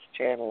 That's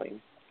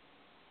channeling.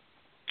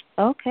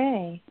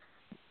 Okay.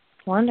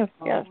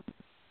 Wonderful. Yes.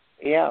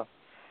 Yeah.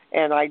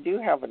 And I do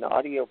have an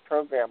audio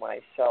program. I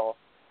sell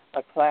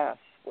a class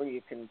where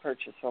you can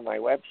purchase on my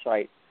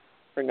website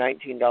for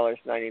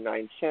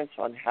 $19.99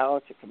 on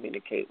how to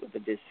communicate with the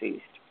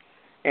deceased.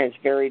 And it's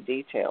very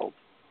detailed.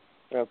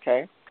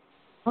 Okay?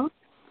 Oh,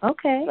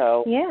 okay.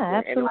 So,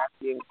 yeah, absolutely. And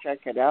you can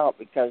check it out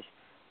because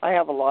I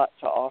have a lot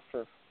to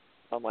offer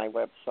on my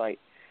website.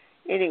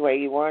 Anyway,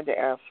 you wanted to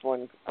ask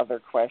one other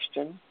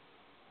question?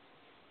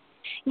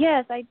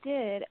 Yes, I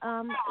did.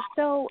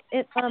 So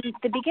at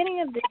the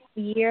beginning of this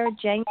year,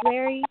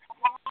 January,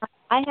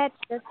 I had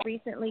just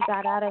recently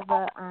got out of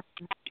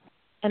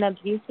an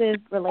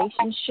abusive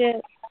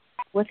relationship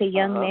with a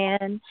young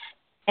man,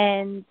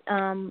 and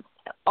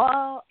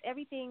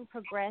everything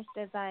progressed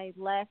as I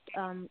left.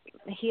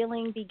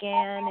 Healing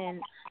began,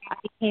 and I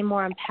became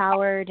more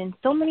empowered, and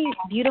so many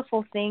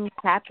beautiful things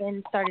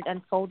happened, started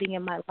unfolding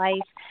in my life.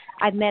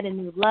 I met a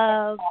new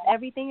love.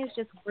 Everything is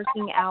just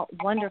working out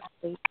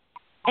wonderfully.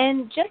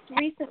 And just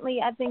recently,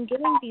 I've been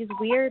getting these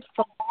weird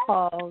phone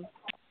calls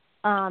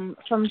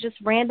from just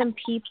random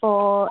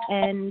people,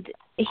 and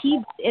he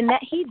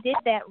did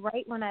that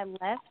right when I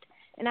left.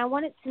 And I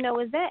wanted to know,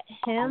 is that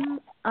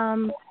him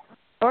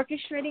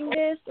orchestrating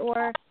this,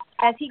 or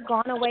has he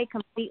gone away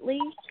completely?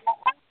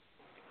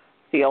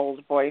 The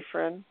old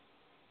boyfriend?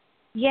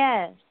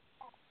 Yes.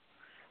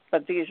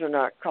 But these are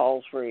not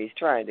calls where he's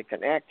trying to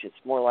connect. It's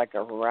more like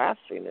a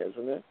harassing,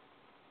 isn't it?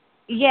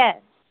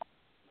 Yes.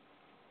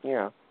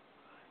 Yeah.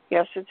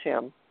 Yes, it's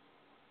him.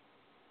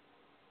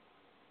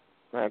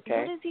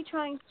 Okay. What is he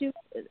trying to?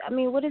 I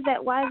mean, what is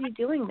that? Why is he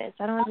doing this?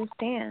 I don't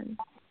understand.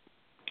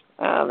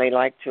 They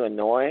like to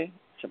annoy.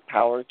 It's a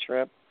power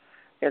trip.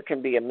 There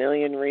can be a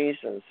million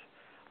reasons.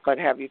 But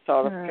have you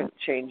thought of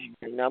changing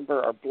your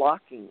number or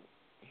blocking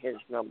his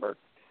number?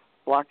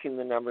 Blocking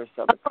the numbers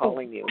that are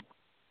calling you?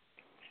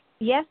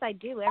 Yes, I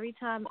do. Every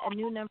time a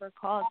new number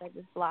calls, I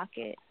just block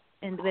it.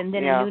 And then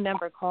a new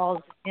number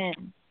calls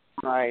in.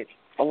 Right.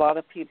 A lot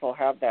of people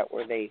have that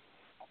where they,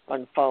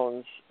 on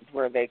phones,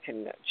 where they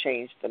can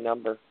change the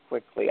number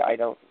quickly. I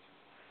don't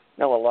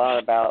know a lot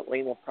about it.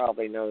 Lena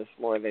probably knows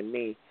more than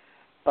me.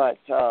 But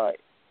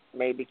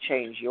maybe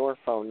change your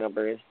phone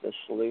number is the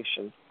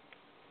solution.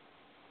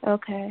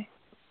 Okay.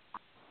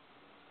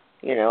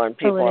 You know, and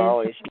people are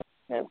always,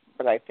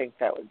 but I think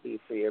that would be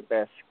for your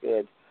best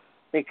good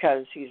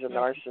because he's a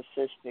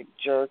narcissistic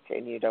jerk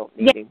and you don't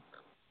need him.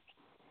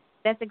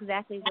 That's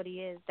exactly what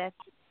he is.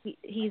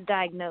 He's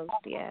diagnosed,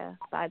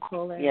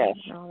 bipolar. Yes,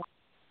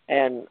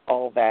 and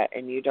all that,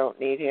 and you don't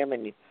need him,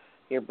 and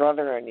your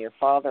brother and your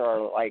father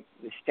are like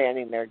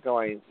standing there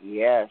going,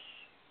 yes,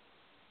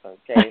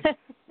 okay,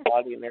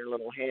 nodding their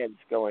little heads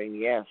going,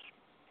 yes.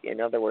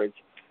 In other words,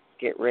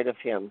 get rid of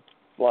him.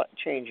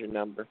 Change your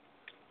number.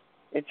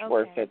 It's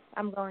worth it.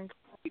 I'm going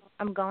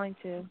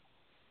to.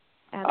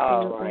 Absolutely.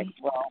 All right.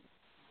 Well,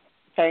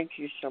 thank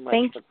you so much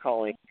for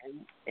calling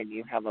in, and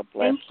you have a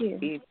blessed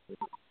evening.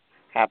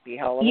 Happy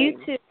Halloween.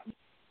 You too.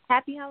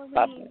 Happy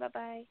Halloween.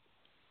 Bye-bye.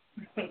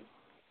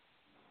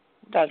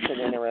 That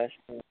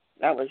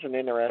was an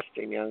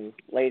interesting young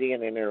lady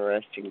and an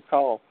interesting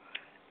call.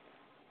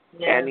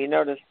 Yeah. And you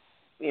notice,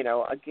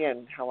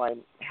 again, how I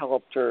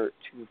helped her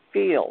to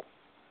feel.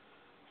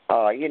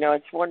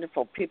 It's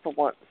wonderful. People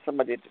want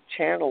somebody to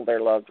channel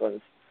their loved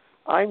ones.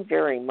 I'm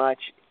very much,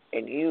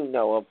 and you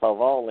know above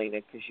all,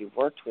 Lena, because you've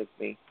worked with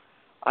me,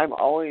 I'm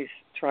always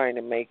trying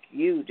to make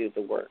you do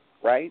the work,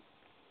 right?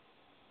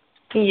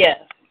 Yes.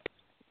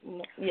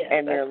 Yes.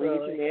 And the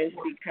reason is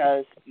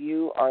because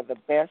you are the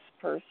best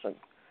person.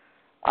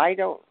 I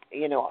don't,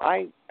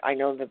 I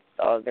know that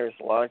there's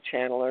a lot of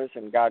channelers,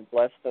 and God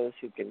bless those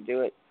who can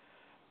do it.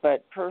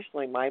 But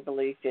personally, my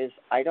belief is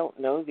I don't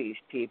know these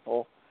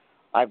people.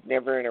 I've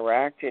never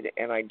interacted,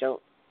 and I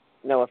don't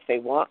know if they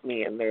want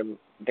me in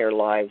their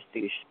lives,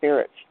 these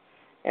spirits.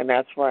 And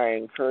that's why I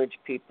encourage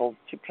people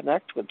to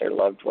connect with their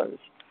loved ones,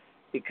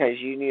 because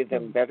you knew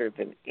them better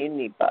than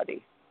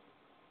anybody,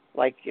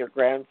 like your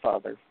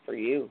grandfather for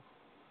you.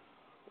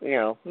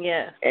 Yeah.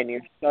 And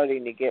you're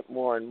starting to get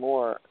more and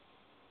more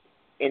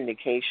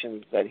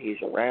indications that he's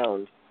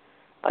around.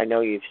 I know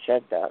you've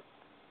said that.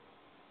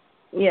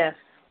 Yes,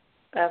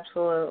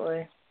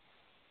 absolutely.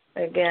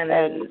 Again,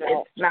 and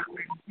it's not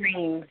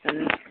dreams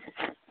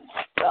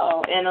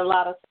and a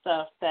lot of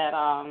stuff that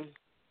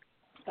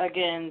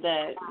again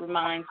that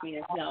reminds me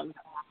of him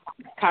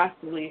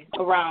constantly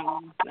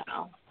around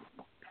now.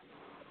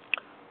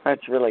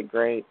 That's really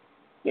great,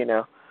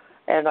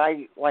 And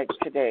I, like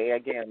today,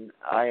 again,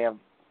 I have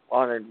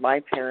honored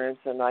my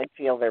parents, and I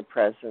feel their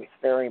presence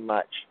very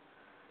much.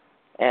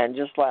 And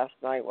just last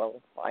night,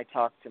 I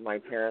talked to my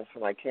parents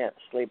when I can't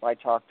sleep. I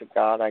talk to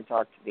God. I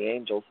talk to the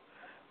angels.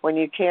 When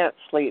you can't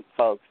sleep,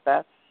 folks,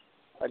 that's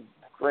a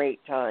great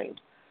time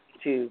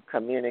to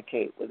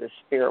communicate with the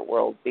spirit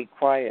world. Be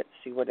quiet.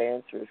 See what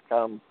answers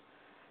come.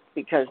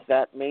 Because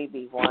that may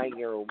be why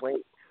you're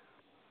awake.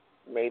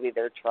 Maybe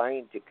they're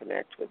trying to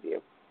connect with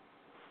you.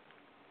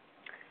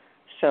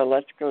 So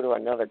let's go to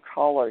another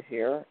caller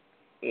here.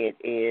 It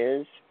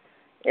is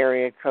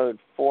area code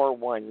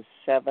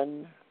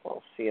 417.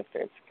 We'll see if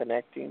it's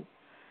connecting.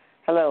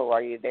 Hello,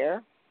 are you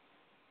there?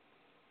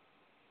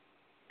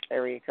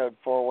 Area code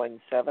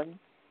 417.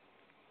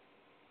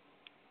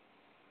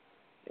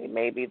 They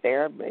may be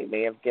there. They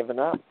may have given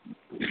up.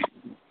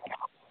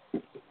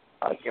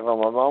 I'll give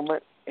them a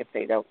moment. If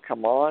they don't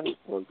come on,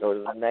 we'll go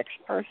to the next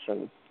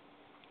person.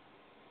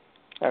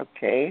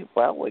 Okay,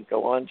 well, we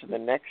go on to the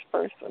next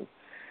person.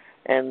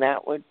 And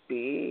that would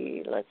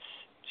be, let's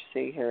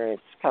see here,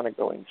 it's kind of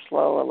going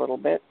slow a little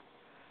bit.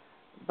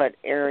 But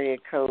area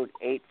code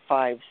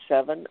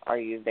 857, are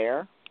you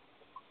there?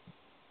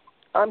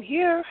 I'm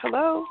here.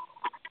 Hello.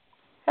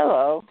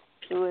 Hello.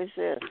 Who is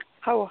this?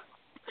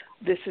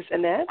 This is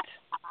Annette.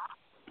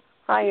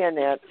 Hi,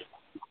 Annette.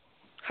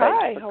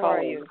 Hi, how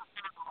are you?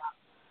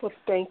 Well,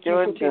 thank you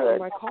for taking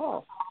my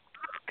call.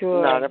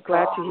 Good. Not a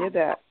Glad problem. to hear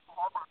that.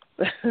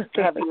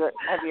 Have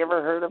you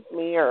ever heard of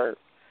me or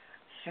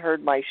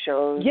heard my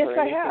shows? Yes, or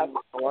I have.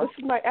 before? This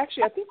is I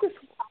think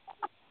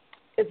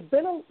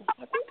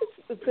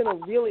it's been a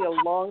really a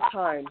long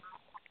time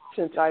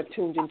since I've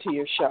tuned into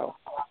your show.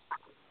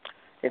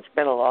 It's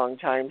been a long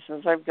time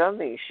since I've done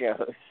these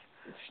shows.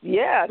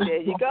 Yeah, there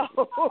you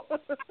go.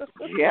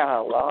 Yeah,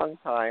 a long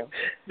time.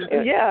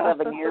 Yeah.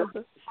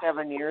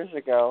 7 years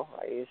ago,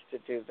 I used to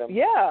do them.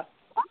 Yeah.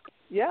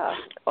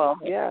 Well,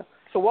 yeah.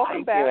 So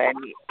welcome back.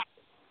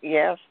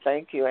 Yes,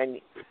 thank you.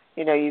 And,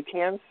 you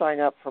can sign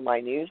up for my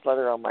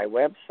newsletter on my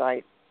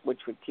website,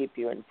 which would keep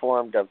you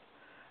informed of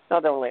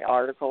not only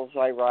articles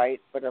I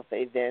write, but of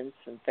events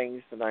and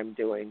things that I'm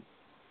doing.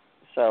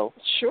 So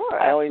sure,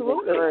 I always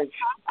absolutely. encourage you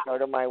to go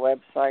to my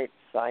website,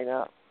 sign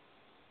up.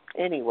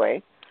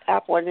 Anyway,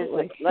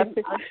 absolutely. What is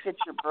it? Let's get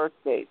your birth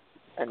date,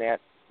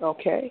 Annette.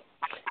 Okay.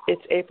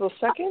 It's April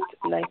 2nd,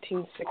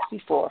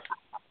 1964.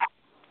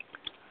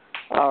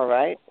 All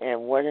right.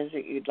 And what is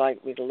it you'd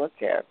like me to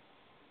look at?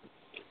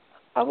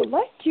 I would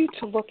like you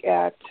to look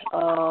at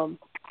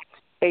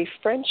a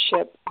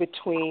friendship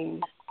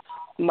between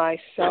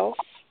myself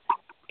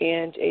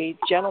and a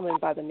gentleman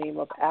by the name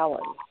of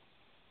Alan.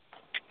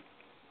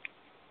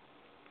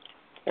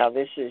 Now,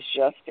 this is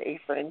just a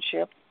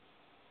friendship?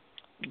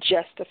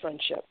 Just a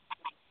friendship.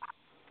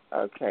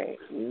 Okay.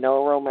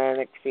 No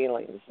romantic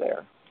feelings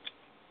there.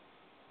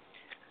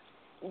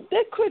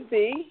 There could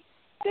be.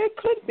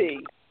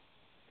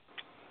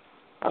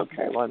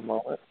 Okay, one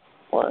moment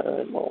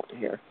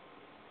here.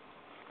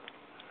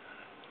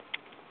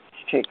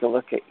 Let's take a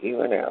look at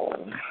you and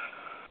Alan.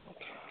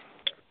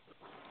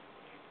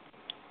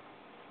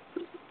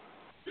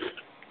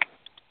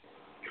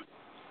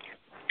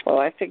 Well,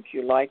 I think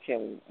you like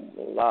him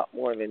a lot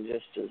more than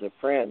just as a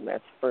friend.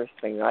 That's the first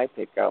thing I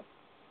pick up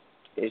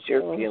is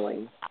your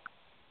feelings.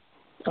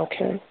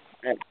 Okay.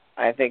 And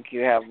I think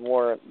you have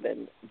more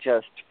than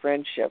just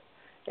friendship.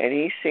 And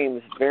he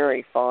seems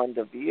very fond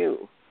of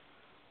you.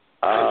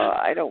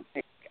 I don't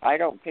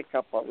pick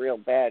up a real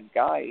bad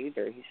guy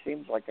either. He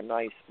seems like a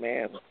nice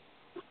man.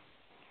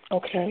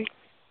 Okay.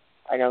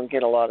 I don't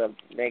get a lot of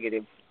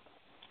negative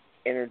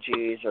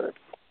energies or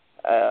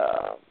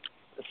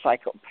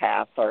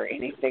psychopath or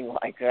anything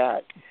like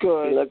that.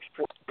 Good. He looks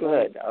pretty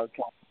good.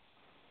 Okay.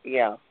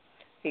 Yeah,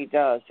 he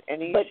does.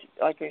 And he's,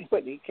 like I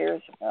said, he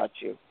cares about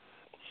you.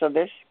 So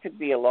this could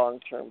be a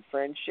long-term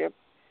friendship,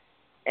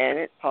 and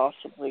it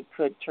possibly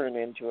could turn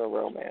into a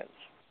romance.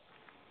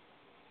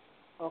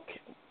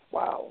 Okay.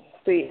 Wow.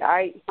 See,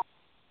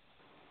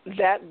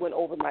 that went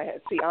over my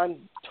head. See, I'm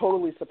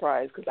totally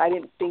surprised because I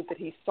didn't think that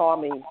he saw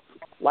me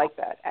like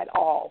that at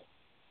all.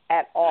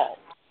 At all.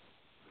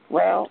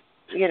 Well,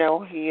 he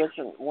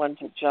isn't one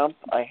to jump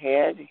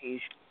ahead. He's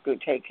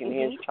taking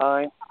his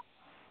time.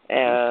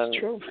 And,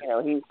 true.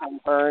 He's been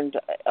burned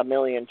a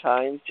million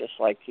times just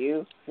like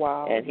you.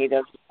 Wow. And he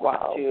doesn't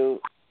want to.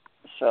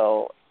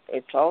 So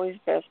it's always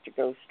best to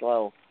go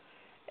slow.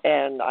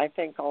 And I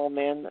think all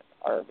men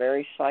are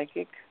very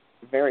psychic.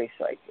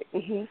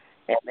 Mm-hmm.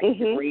 And they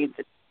can read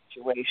the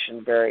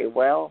situation very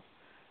well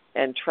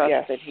and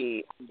trust that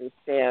he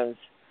understands.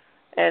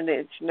 And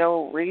it's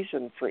no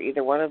reason for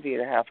either one of you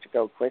to have to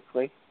go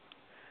quickly.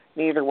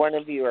 Neither one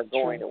of you are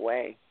going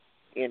away,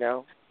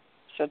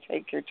 So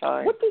take your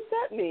time. What does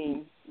that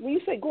mean? When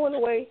you say going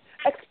away,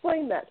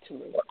 explain that to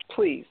me,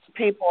 please.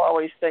 People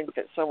always think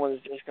that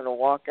someone's just going to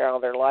walk out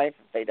of their life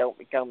if they don't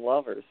become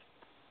lovers.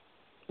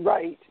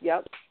 Right,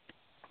 yep.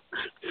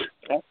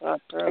 That's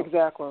not true.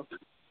 Exactly.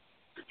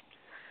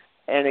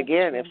 And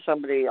again, if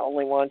somebody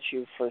only wants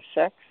you for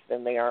sex,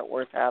 then they aren't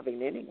worth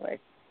having anyway.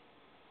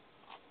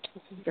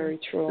 This is very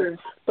true.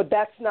 But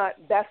that's not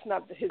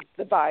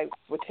the vibe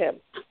with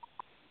him.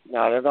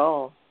 Not at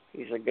all.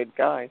 He's a good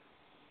guy.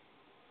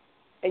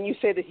 And you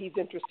say that he's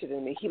interested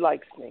in me. He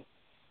likes me.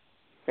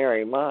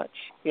 Very much.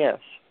 Yes,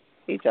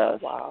 he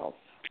does. Wow.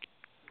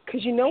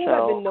 Because what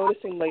I've been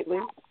noticing lately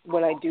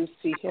when I do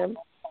see him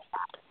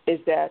is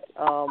that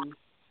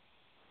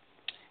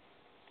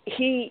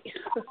he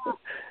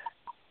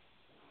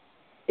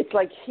it's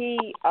like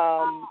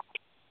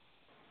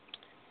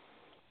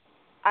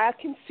I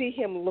can see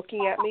him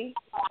looking at me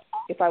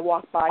if I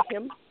walk by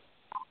him,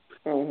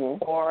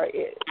 or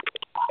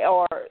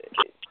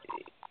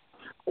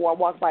I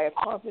walk by a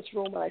conference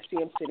room and I see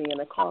him sitting in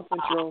a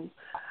conference room.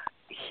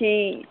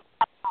 He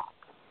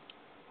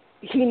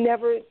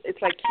never.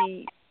 It's like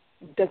he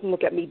doesn't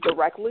look at me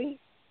directly,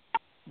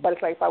 but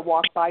it's like if I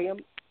walk by him,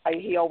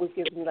 he always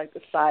gives me like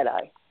the side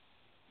eye.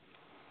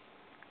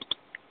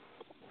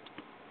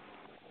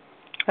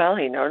 Well,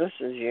 he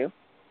notices you.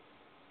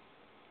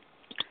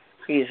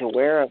 He's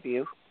aware of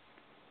you.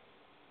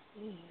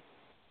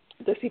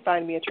 Does he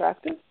find me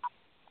attractive?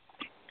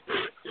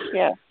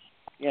 Yes.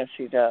 Yes,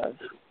 he does.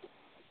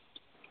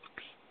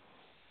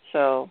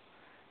 So,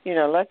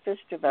 let this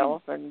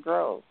develop and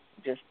grow.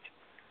 Just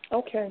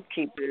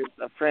keep it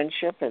a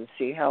friendship and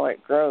see how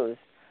it grows.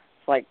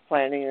 It's like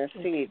planting a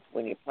seed.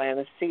 When you plant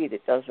a seed,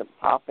 it doesn't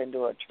pop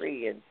into a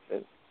tree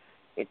instant.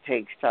 It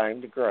takes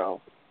time to grow.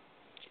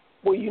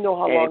 Well, you know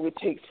how long it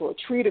takes for a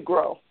tree to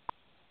grow.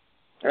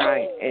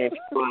 Right. And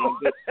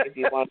if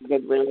you want a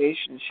good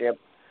relationship,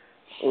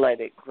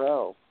 let it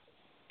grow.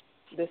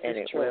 This and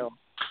is it true. Will.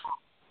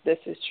 This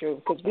is true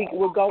because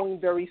we're going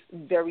very,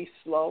 very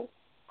slow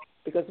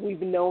because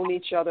we've known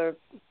each other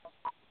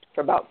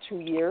for about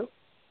 2 years,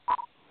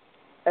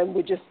 and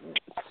we're just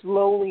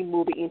slowly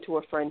moving into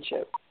a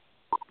friendship.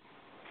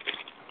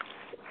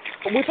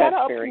 But we've had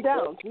our ups and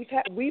downs.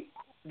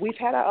 We've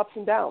had our ups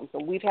and downs,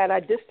 and we've had our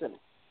distance.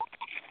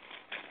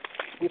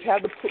 We've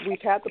had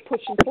the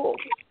push and pull.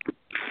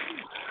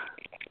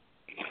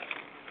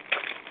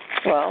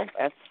 Well,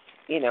 that's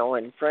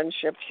in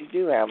friendships you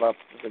do have ups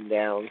and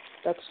downs.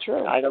 That's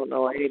true. I don't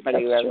know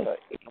anybody who has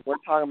we're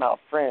talking about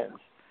friends.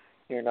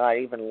 You're not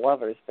even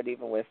lovers, but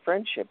even with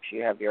friendships,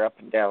 you have your up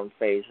and down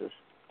phases.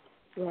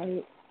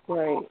 Right.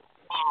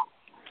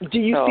 Do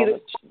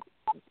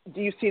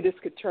you see this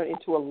could turn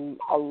into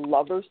a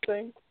lovers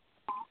thing?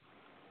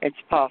 It's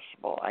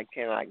possible. I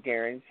cannot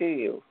guarantee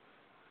you.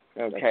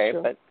 Okay,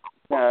 but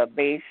the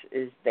base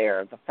is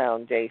there, the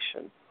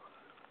foundation.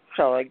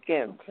 So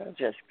again,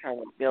 just kind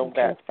of build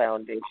that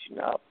foundation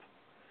up,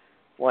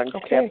 one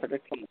step at a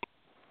time,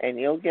 and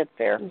you'll get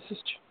there.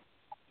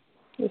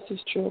 This is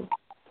true.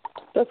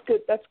 That's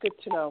good. That's good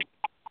to know.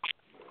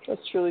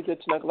 That's really good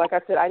to know. Like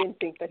I said, I didn't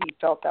think that he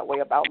felt that way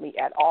about me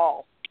at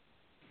all.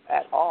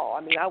 At all.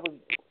 I mean, I was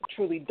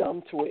truly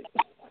dumb to it.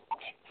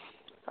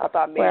 I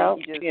thought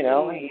maybe he just he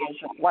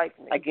isn't like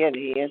me. Again,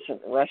 he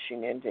isn't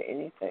rushing into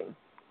anything.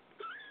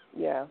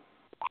 Yeah.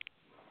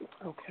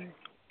 Okay.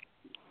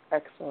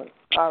 Excellent.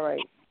 All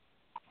right.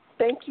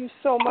 Thank you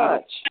so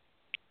much.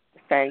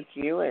 Thank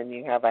you, and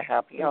you have a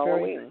happy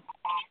Halloween.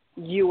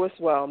 You as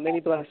well. Many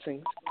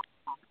blessings.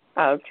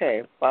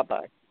 Okay.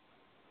 Bye-bye.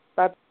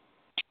 Bye.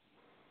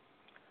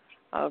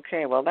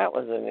 Okay. Well, that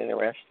was an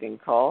interesting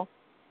call.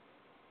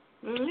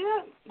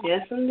 Yeah.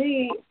 Yes,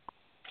 indeed.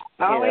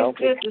 Always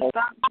good to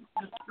stop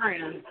with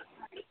friends.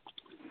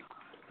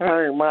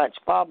 Very much.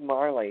 Bob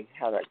Marley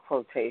had a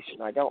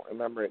quotation. I don't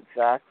remember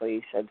exactly.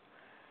 He said,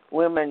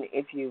 "Women,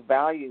 if you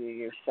value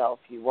yourself,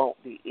 you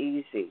won't be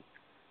easy.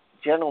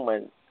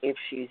 Gentlemen, if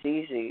she's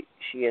easy,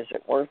 she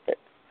isn't worth it.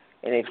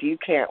 And if you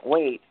can't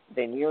wait,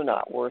 then you're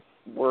not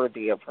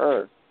worthy of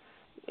her."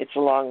 It's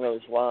along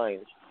those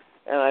lines.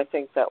 And I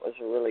think that was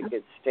a really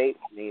good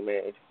statement he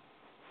made.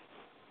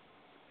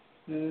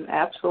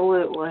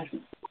 Absolutely.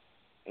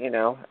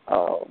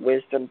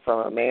 Wisdom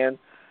from a man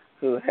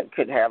who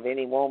could have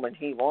any woman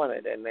he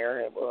wanted, and there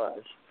it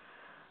was.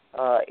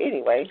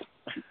 Anyway,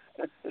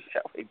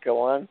 shall we go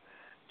on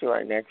to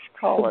our next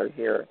caller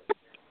here?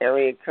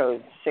 Area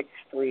code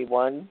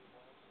 631.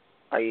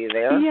 Are you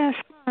there? Yes.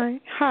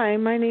 Hi,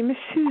 my name is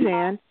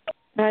Suzanne,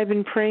 and I've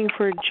been praying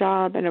for a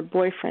job and a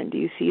boyfriend. Do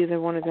you see either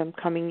one of them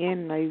coming in?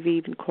 And I've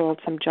even called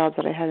some jobs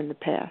that I had in the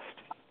past.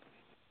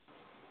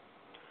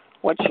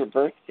 What's your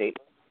birth date?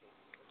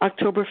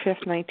 October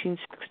 5th,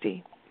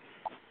 1960.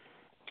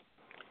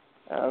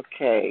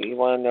 Okay. You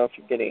want to know if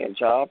you're getting a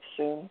job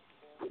soon?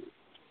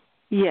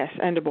 Yes,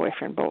 and a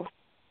boyfriend, both.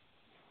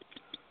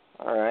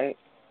 All right.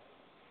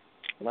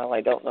 Well,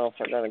 I don't know if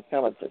they're going to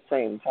come at the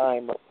same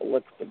time, but we'll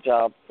look at the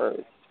job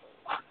first.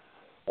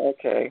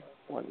 Okay.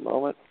 One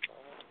moment.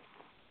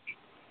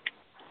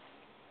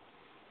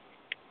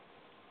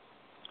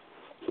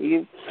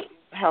 You've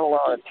had a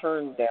lot of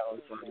turn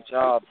downs on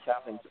jobs,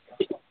 haven't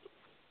you?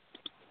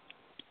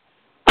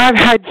 I've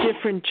had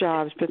different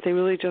jobs, but they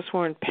really just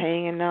weren't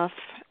paying enough.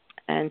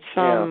 And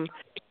some,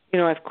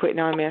 I've quit.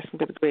 Now I'm asking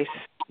for the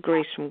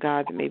grace from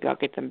God that maybe I'll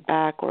get them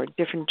back or a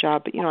different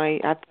job. But, I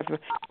have to have a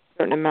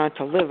certain amount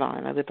to live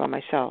on. I live by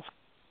myself.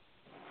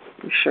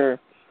 Sure.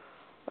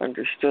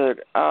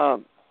 Understood.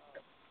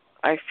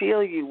 I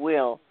feel you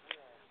will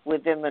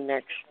within the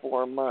next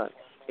 4 months.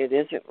 It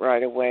isn't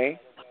right away,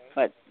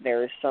 but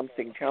there is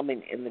something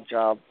coming in the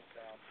job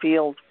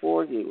field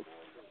for you.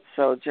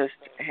 So just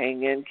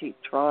hang in, keep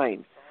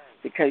trying,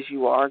 because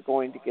you are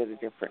going to get a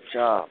different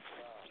job.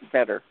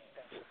 Better.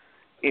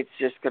 It's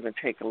just going to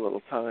take a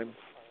little time.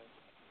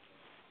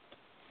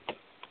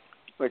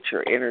 Put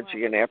your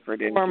energy and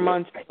effort into 4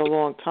 months is a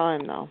long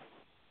time, though.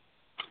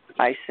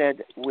 I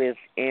said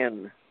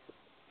within.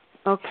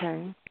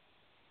 Okay.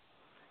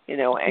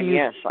 And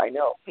yes, I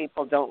know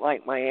people don't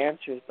like my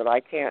answers, but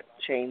I can't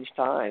change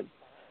time.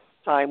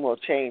 Time will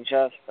change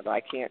us, but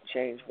I can't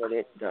change what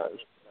it does.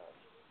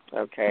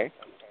 Okay?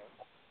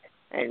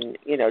 And,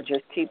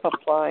 just keep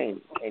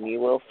applying, and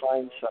you will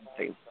find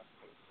something.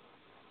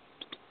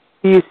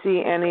 Do you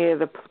see any of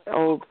the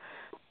old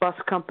bus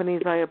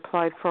companies I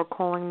applied for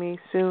calling me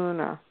soon?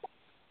 Or?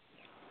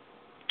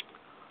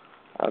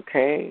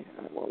 Okay,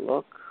 I will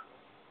look.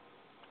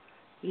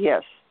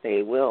 Yes,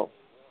 they will.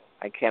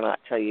 I cannot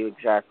tell you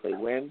exactly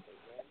when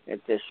at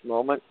this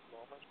moment.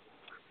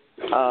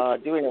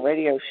 Doing a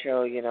radio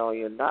show, you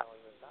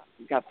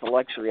got the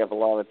luxury of a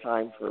lot of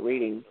time for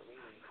reading,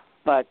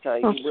 but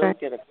you will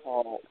get a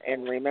call.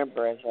 And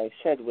remember, as I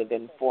said,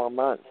 within 4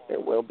 months, there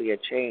will be a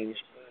change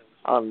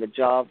on the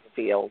job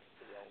field.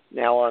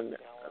 Now, on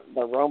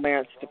the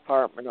romance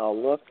department, I'll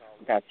look.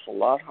 That's a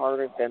lot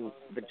harder than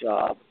the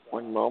job.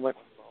 One moment.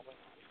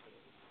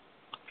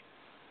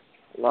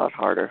 A lot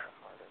harder.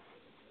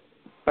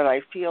 But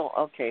I feel,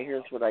 okay,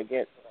 here's what I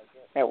get.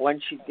 That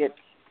once you get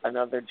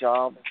another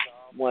job,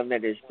 one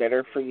that is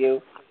better for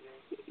you,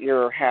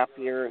 you're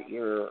happier,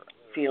 you're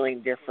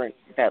feeling different,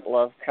 that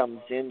love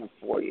comes in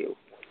for you.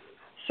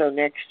 So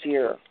next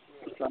year,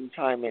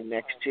 sometime in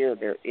next year,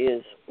 there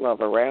is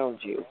love around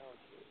you.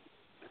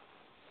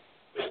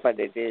 But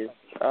it is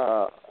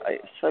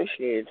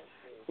associated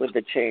with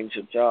the change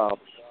of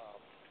jobs.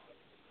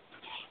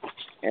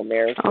 And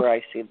there's where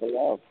I see the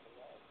love.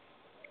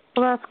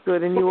 Well, that's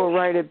good. And you were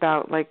right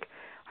about, like,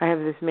 I have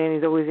this man,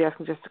 he's always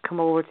asking just to come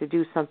over to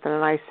do something,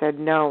 and I said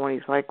no. And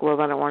he's like, well,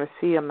 I don't want to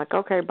see you. I'm like,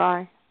 okay,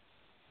 bye.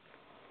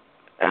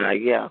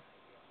 Yeah.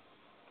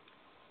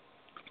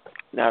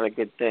 Not a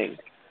good thing.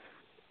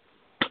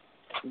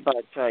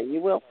 But you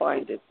will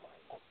find it.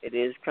 It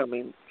is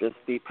coming. Just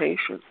be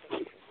patient.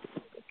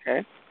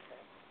 Okay?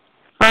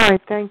 All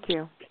right, thank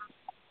you.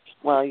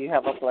 Well, you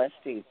have a blessed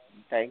evening.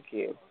 Thank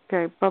you.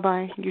 Okay,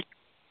 bye-bye.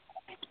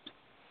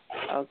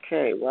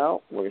 Okay,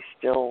 well, we're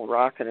still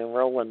rocking and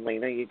rolling,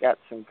 Lena. You got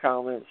some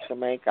comments to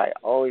make? I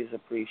always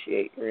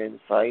appreciate your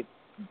insight.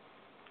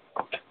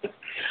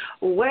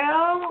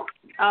 Well,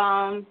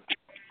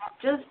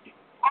 just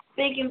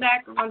thinking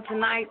back on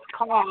tonight's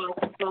call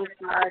so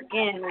far,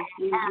 again, it's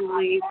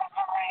usually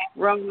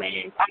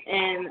romance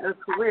and a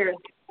career.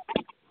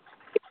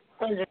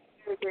 It's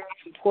very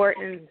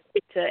important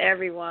to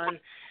everyone.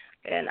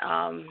 And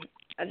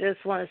I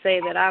just want to say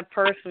that I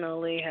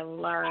personally have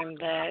learned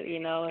that,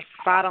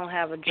 if I don't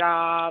have a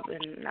job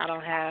and I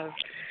don't have,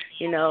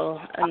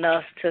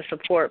 enough to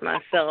support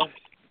myself,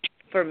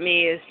 for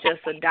me it's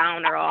just a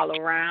downer all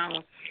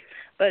around.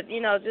 But,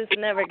 just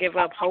never give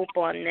up hope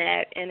on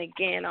that. And,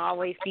 again,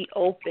 always be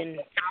open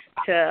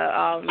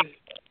to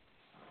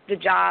the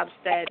jobs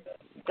that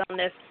don't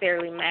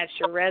necessarily match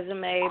your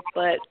resume,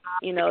 but,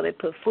 they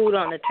put food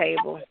on the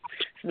table.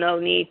 There's no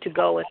need to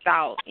go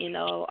without,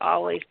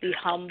 always be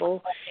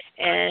humble,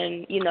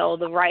 and,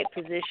 the right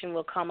position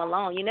will come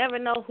along. You never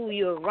know who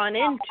you'll run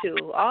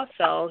into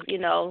also,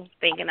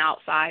 thinking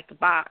outside the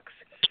box.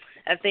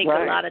 I think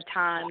a lot of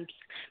times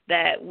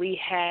that we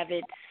have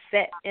it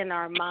set in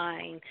our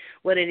mind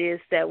what it is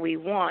that we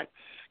want,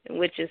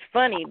 which is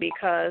funny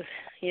because,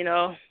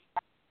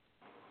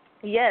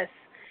 yes,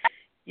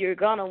 you're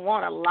going to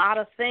want a lot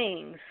of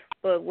things,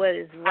 but what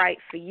is right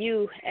for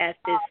you at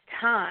this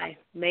time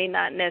may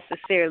not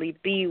necessarily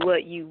be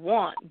what you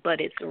want, but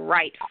it's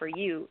right for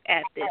you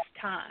at this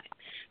time.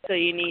 So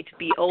you need to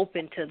be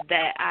open to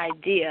that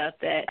idea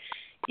that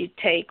you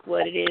take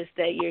what it is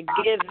that you're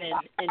given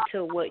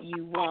until what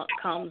you want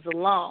comes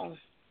along.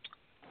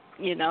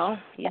 You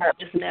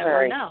just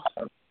never know.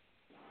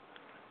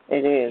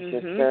 It is.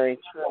 It's very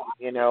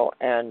true,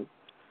 and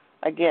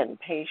again,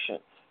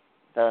 patience,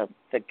 the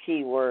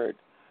key word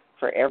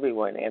for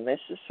everyone. And this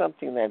is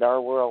something that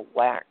our world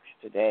lacks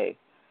today.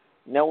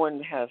 No one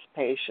has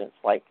patience.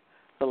 Like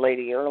the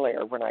lady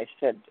earlier when I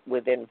said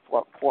within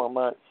 4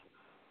 months,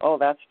 oh,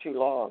 that's too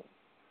long.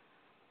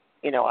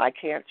 I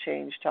can't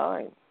change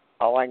time.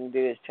 All I can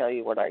do is tell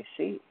you what I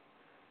see.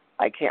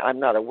 I'm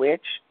not a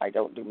witch. I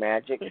don't do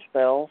magic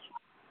spells.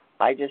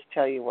 I just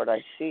tell you what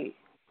I see.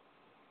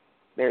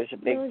 There's a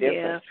big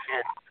difference.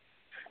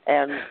 Yeah.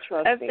 And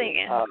trust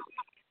me,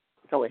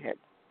 go ahead.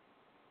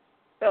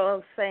 So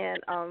I'm saying,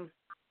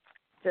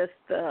 just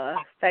the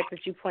fact that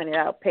you pointed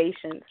out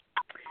patience,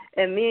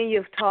 and me and you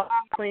have talked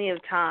plenty of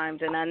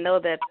times, and I know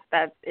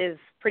that is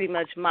pretty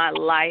much my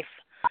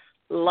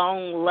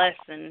lifelong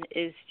lesson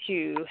is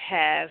to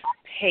have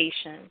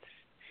patience.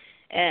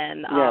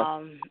 And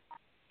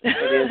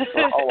it is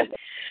for all of us.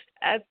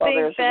 I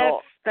think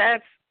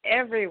that's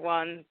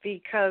everyone,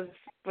 because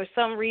for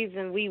some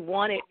reason we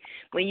want it.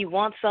 When you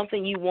want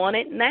something, you want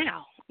it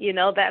now.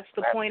 That's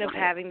the point of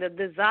having the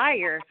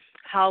desire.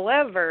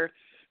 However,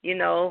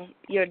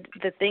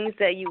 the things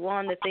that you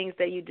want, the things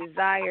that you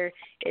desire,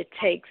 it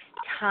takes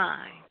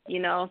time.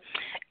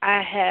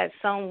 I had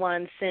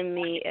someone send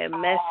me a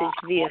message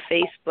via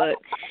Facebook,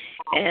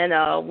 and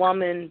a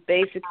woman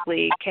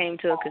basically came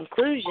to a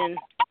conclusion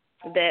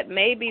that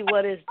maybe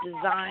what is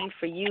designed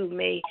for you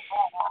may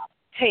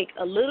take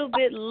a little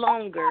bit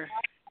longer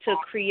to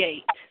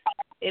create.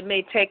 It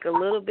may take a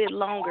little bit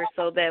longer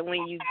so that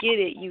when you get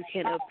it, you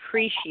can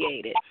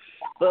appreciate it.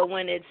 But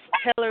when it's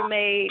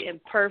tailor-made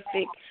and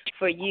perfect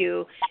for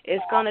you,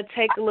 it's going to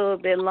take a little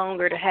bit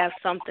longer to have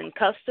something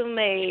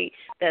custom-made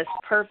that's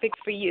perfect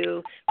for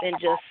you than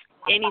just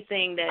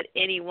anything that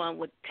anyone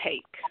would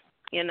take,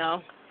 you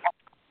know.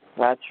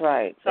 That's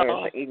right.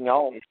 So, You can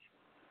always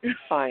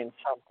find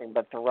something,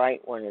 but the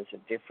right one is a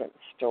different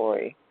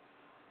story.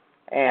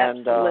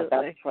 And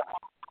that's what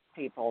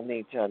people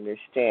need to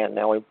understand.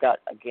 Now, we've got,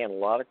 again, a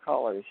lot of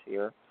callers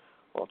here.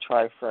 We'll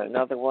try for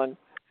another one.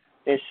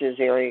 This is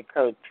area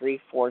code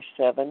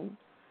 347.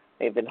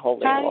 They've been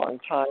holding a long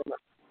time.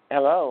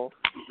 Hello.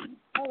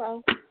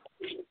 Hello.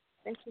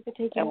 Thank you for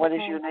taking And what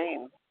is your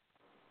name?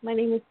 My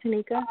name is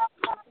Tanika.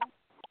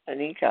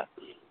 Tanika.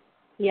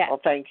 Yeah. Well,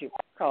 thank you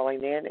for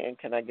calling in, and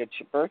can I get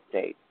your birth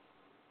date?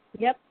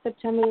 Yep,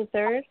 September the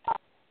 3rd.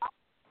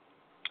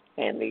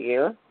 And the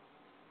year?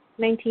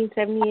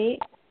 1978.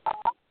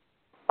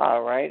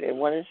 All right. And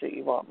what is it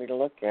you want me to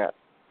look at?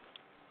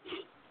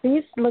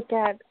 Please look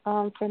at,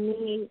 for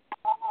me,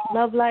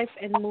 love life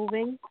and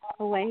moving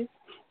away.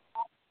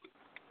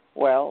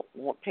 Well,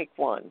 pick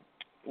one.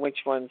 Which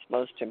one's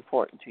most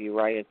important to you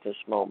right at this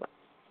moment?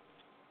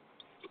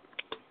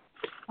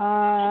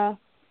 I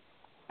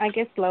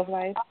guess love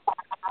life.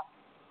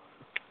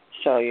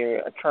 So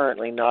you're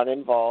currently not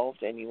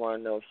involved, and you want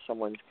to know if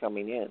someone's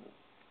coming in.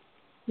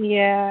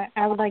 Yeah,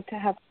 I would like to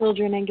have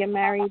children and get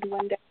married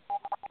one day.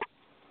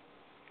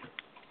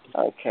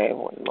 Okay,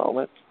 one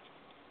moment.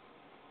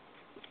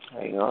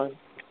 Hang on.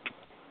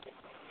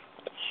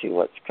 Let's see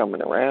what's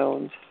coming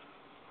around.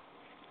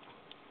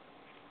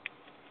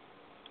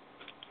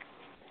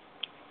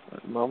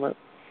 One moment.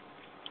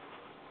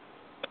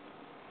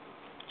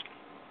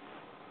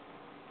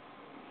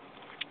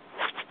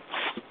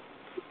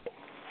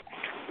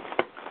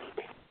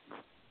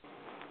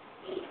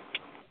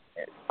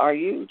 Are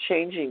you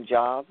changing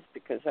jobs?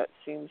 Because that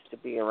seems to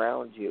be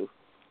around you.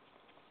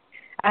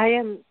 I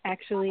am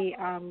actually,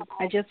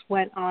 I just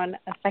went on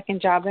a second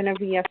job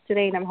interview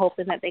yesterday, and I'm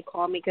hoping that they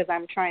call me because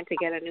I'm trying to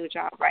get a new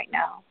job right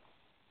now.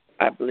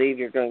 I believe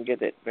you're going to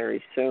get it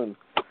very soon.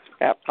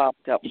 That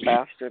popped up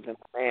faster than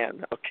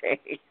planned, okay?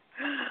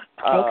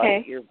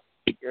 Okay.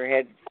 You're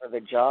headed for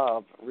the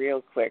job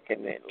real quick,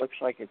 and it looks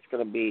like it's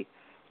going to be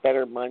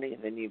better money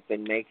than you've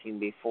been making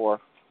before.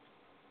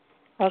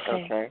 Okay.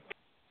 Okay?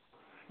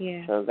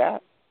 Yeah. So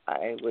that,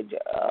 I would,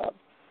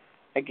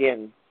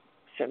 again,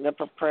 send up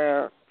a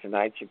prayer.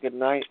 Tonight's a good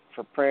night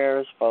for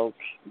prayers, folks.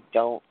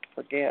 Don't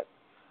forget.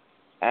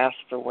 Ask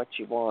for what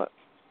you want.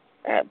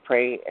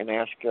 Pray and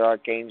ask your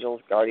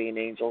archangels, guardian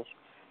angels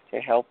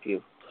to help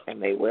you,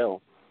 and they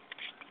will.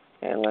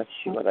 And let's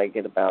see what I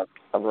get about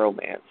a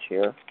romance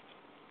here.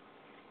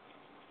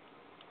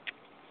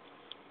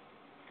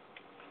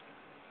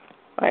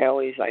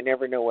 I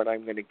never know what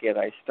I'm going to get.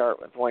 I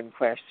start with one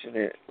question, and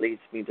it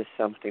leads me to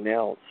something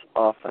else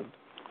often.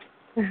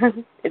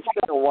 It's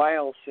been a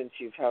while since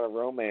you've had a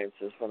romance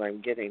is what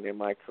I'm getting.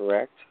 Am I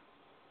correct?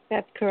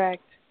 That's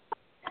correct.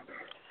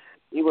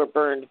 You were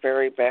burned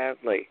very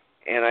badly,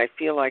 and I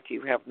feel like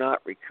you have not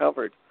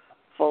recovered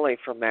fully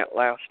from that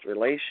last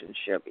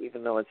relationship,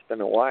 even though it's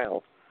been a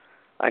while.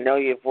 I know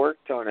you've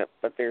worked on it,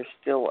 but there's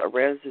still a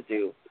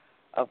residue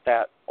of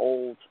that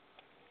old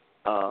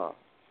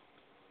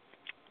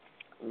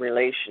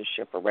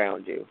relationship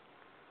around you.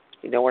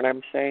 You know what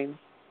I'm saying?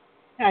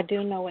 I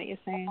do know what you're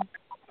saying.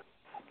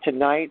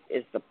 Tonight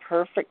is the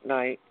perfect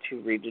night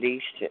to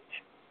release it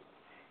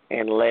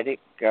and let it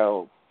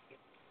go.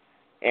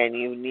 And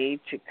you need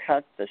to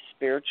cut the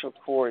spiritual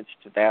cords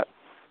to that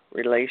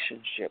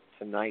relationship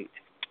tonight.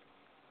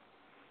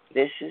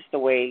 This is the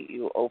way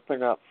you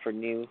open up for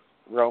new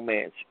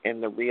romance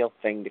and the real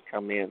thing to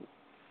come in.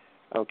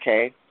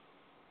 Okay?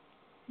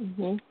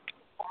 Mhm.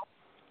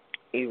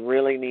 You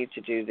really need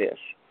to do this.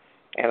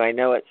 And I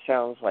know it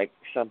sounds like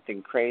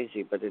something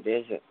crazy, but it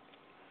isn't.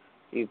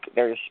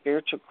 There are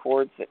spiritual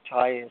cords that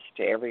tie us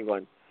to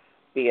everyone,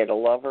 be it a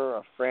lover,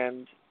 a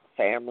friend,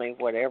 family,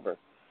 whatever.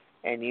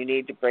 And you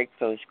need to break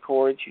those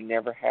cords you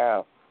never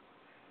have.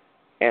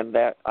 And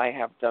that I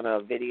have done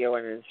a video,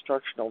 an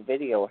instructional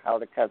video, how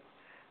to cut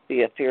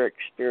the etheric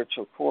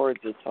spiritual cords.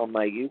 It's on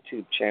my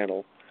YouTube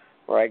channel,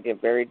 where I give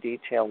very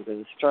detailed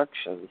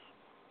instructions.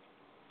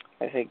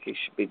 I think you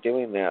should be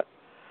doing that.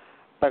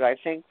 But I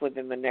think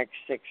within the next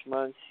 6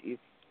 months, you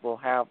will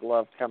have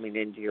love coming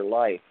into your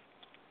life.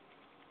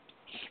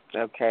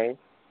 Okay?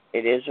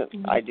 It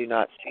isn't, I do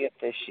not see it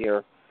this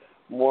year,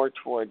 more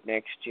toward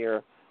next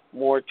year,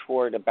 more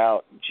toward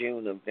about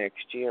June of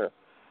next year.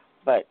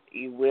 But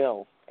you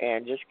will.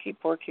 And just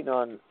keep working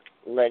on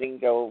letting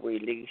go,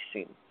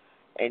 releasing,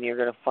 and you're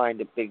going to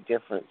find a big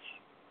difference.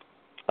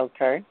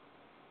 Okay?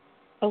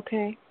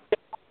 Okay.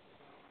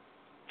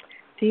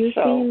 Do you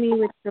see me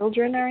with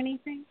children or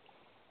anything?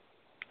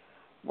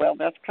 Well,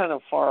 that's kind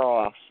of far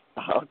off.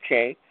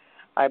 Okay.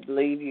 I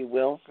believe you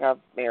will have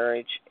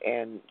marriage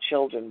and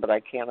children, but I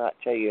cannot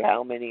tell you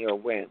how many or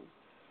when.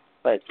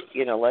 But,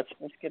 let's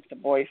get the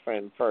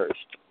boyfriend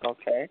first,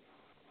 okay?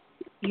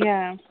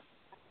 Yeah.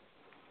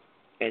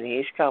 And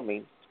he's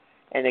coming.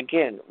 And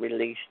again,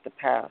 release the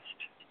past.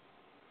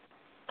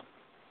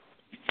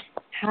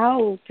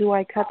 How do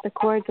I cut the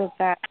cords of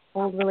that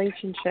old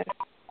relationship?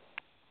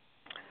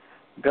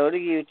 Go to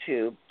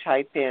YouTube,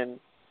 type in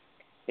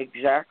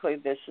exactly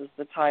this is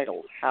the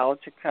title, How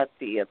to Cut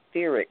the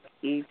Etheric,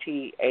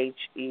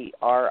 ETHERIC,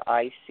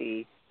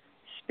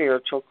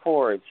 Spiritual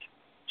Cords,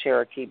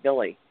 Cherokee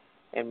Billy.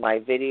 And my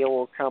video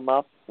will come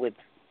up with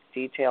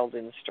detailed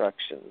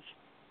instructions.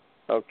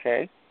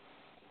 Okay?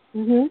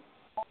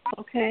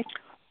 Okay.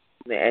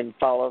 And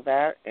follow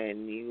that,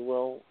 and you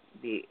will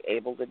be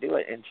able to do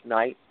it. And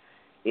tonight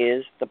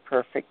is the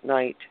perfect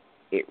night.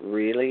 It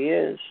really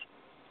is.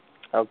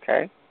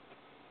 Okay?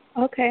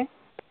 Okay.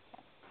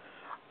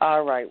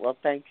 All right. Well,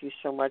 thank you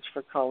so much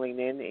for calling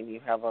in, and you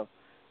have a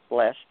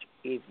blessed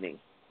evening.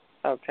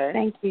 Okay?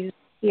 Thank you.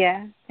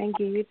 Yeah. Thank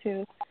you. You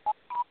too.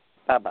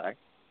 Bye-bye.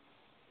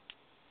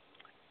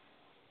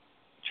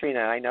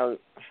 Trina,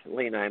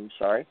 Lena, I'm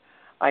sorry.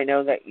 I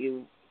know that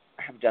you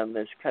have done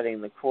this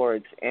cutting the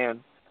cords, and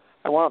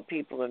I want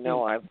people to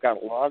know I've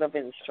got a lot of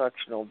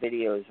instructional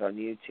videos on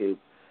YouTube,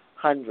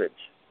 hundreds.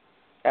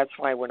 That's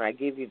why when I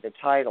give you the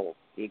title,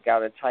 you got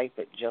to type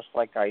it just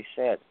like I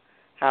said,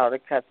 How to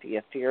Cut the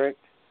Etheric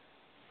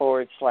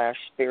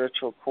 /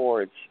 Spiritual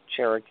Cords,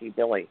 Cherokee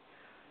Billy,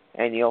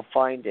 and you'll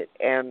find it.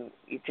 And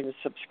you can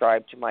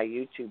subscribe to my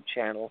YouTube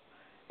channel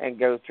and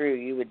go through.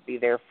 You would be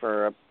there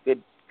for a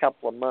good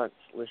couple of months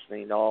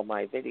listening to all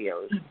my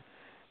videos,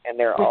 and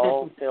they're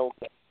all filled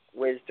with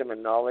wisdom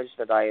and knowledge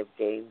that I have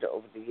gained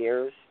over the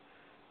years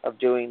of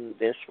doing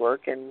this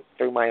work and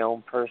through my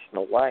own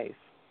personal life.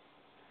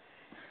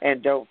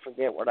 And don't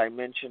forget what I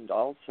mentioned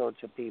also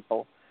to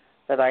people,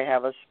 that I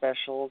have a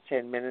special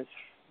 10 minutes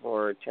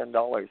for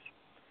 $10.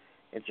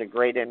 It's a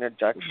great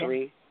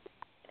introductory,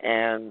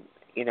 and,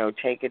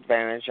 take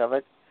advantage of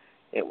it.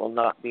 It will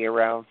not be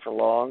around for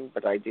long,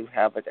 but I do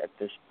have it at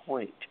this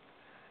point.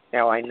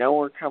 Now, I know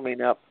we're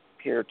coming up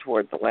here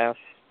toward the last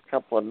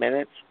couple of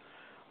minutes.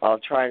 I'll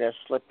try to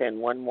slip in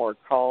one more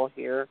call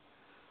here.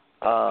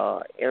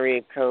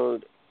 Area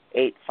code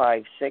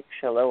 856.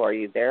 Hello, are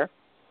you there?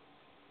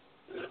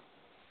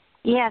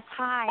 Yes,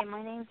 hi.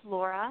 My name's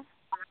Laura.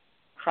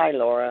 Hi,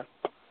 Laura.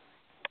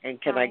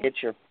 And can I get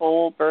your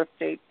full birth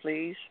date,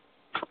 please?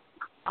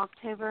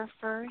 October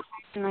 1st,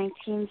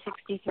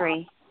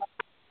 1963.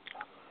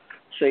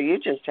 So you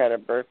just had a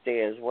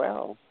birthday as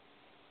well.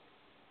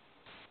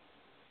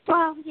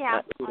 Well,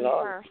 yeah, on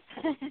first.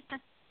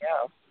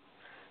 Yeah.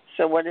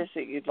 So what is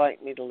it you'd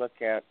like me to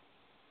look at?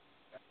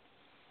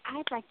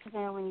 I'd like to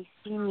know when you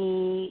see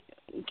me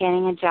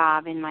getting a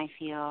job in my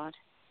field.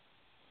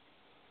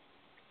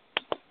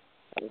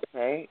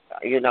 Okay.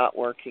 You're not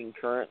working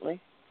currently?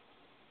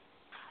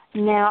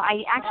 No,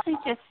 I actually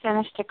just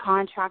finished a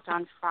contract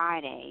on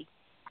Friday,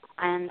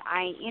 and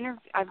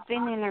I've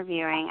been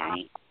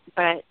interviewing,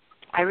 but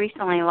I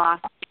recently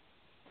lost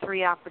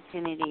 3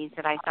 opportunities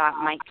that I thought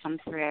might come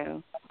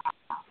through.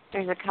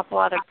 There's a couple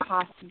other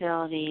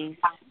possibilities,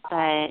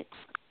 but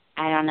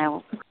I don't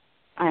know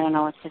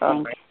what to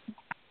think.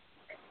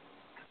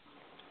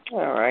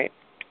 All right.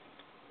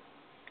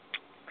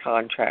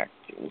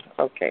 Contracting.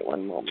 Okay,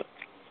 one moment.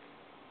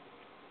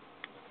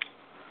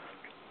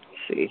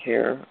 Let's see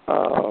here.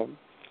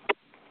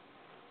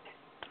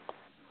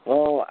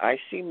 Well, I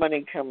see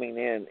money coming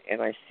in,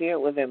 and I see it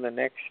within the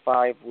next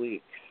 5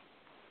 weeks.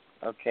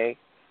 Okay?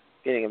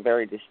 Getting a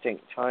very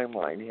distinct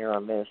timeline here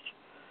on this.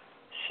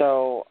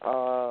 So,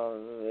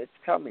 it's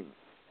coming.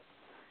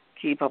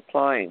 Keep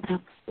applying.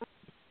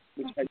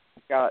 Because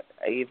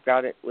you've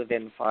got it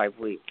within 5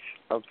 weeks.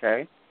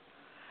 Okay?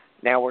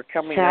 Now we're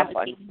coming up,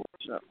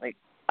 unfortunately.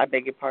 I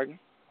beg your pardon?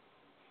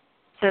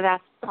 So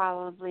that's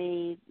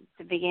probably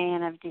the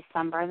beginning of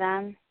December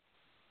then?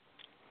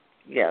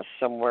 Yes,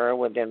 somewhere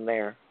within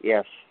there.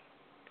 Yes.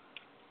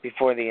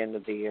 Before the end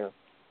of the year.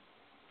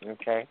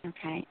 Okay?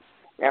 Okay.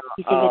 Now,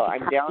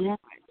 I'm down to my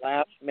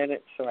last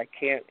minute, so I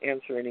can't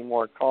answer any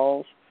more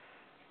calls.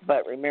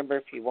 But remember,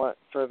 if you want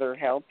further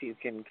help, you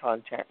can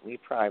contact me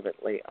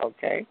privately,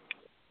 okay?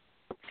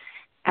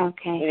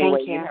 Okay, anyway,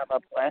 thank you. You have a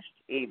blessed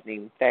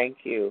evening. Thank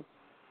you.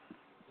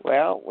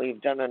 Well,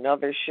 we've done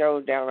another show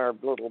down our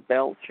little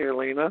belts here,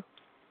 Lena.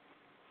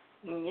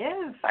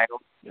 Yes.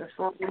 That's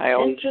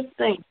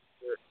interesting.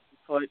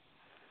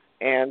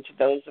 And to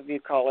those of you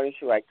callers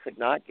who I could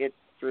not get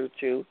through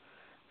to,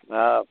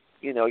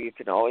 you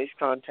can always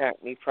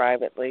contact me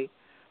privately.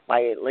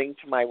 My link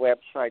to my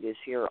website is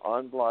here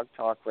on Blog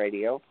Talk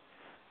Radio,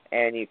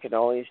 and you can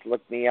always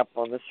look me up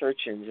on the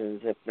search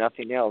engines. If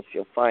nothing else,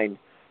 you'll find,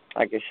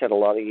 like I said, a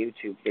lot of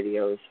YouTube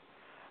videos.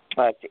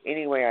 But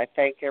anyway, I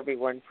thank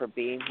everyone for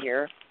being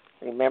here.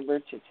 Remember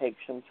to take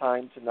some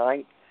time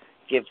tonight,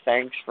 give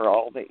thanks for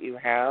all that you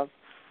have,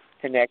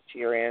 connect to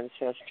your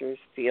ancestors,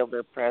 feel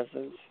their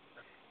presence,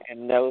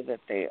 and know that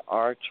they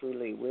are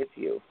truly with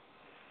you.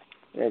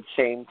 The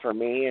same for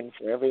me and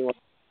for everyone.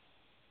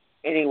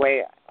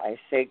 Anyway, I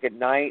say good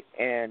night,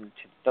 and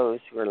to those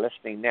who are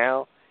listening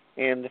now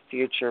and the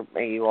future,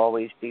 may you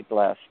always be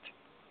blessed.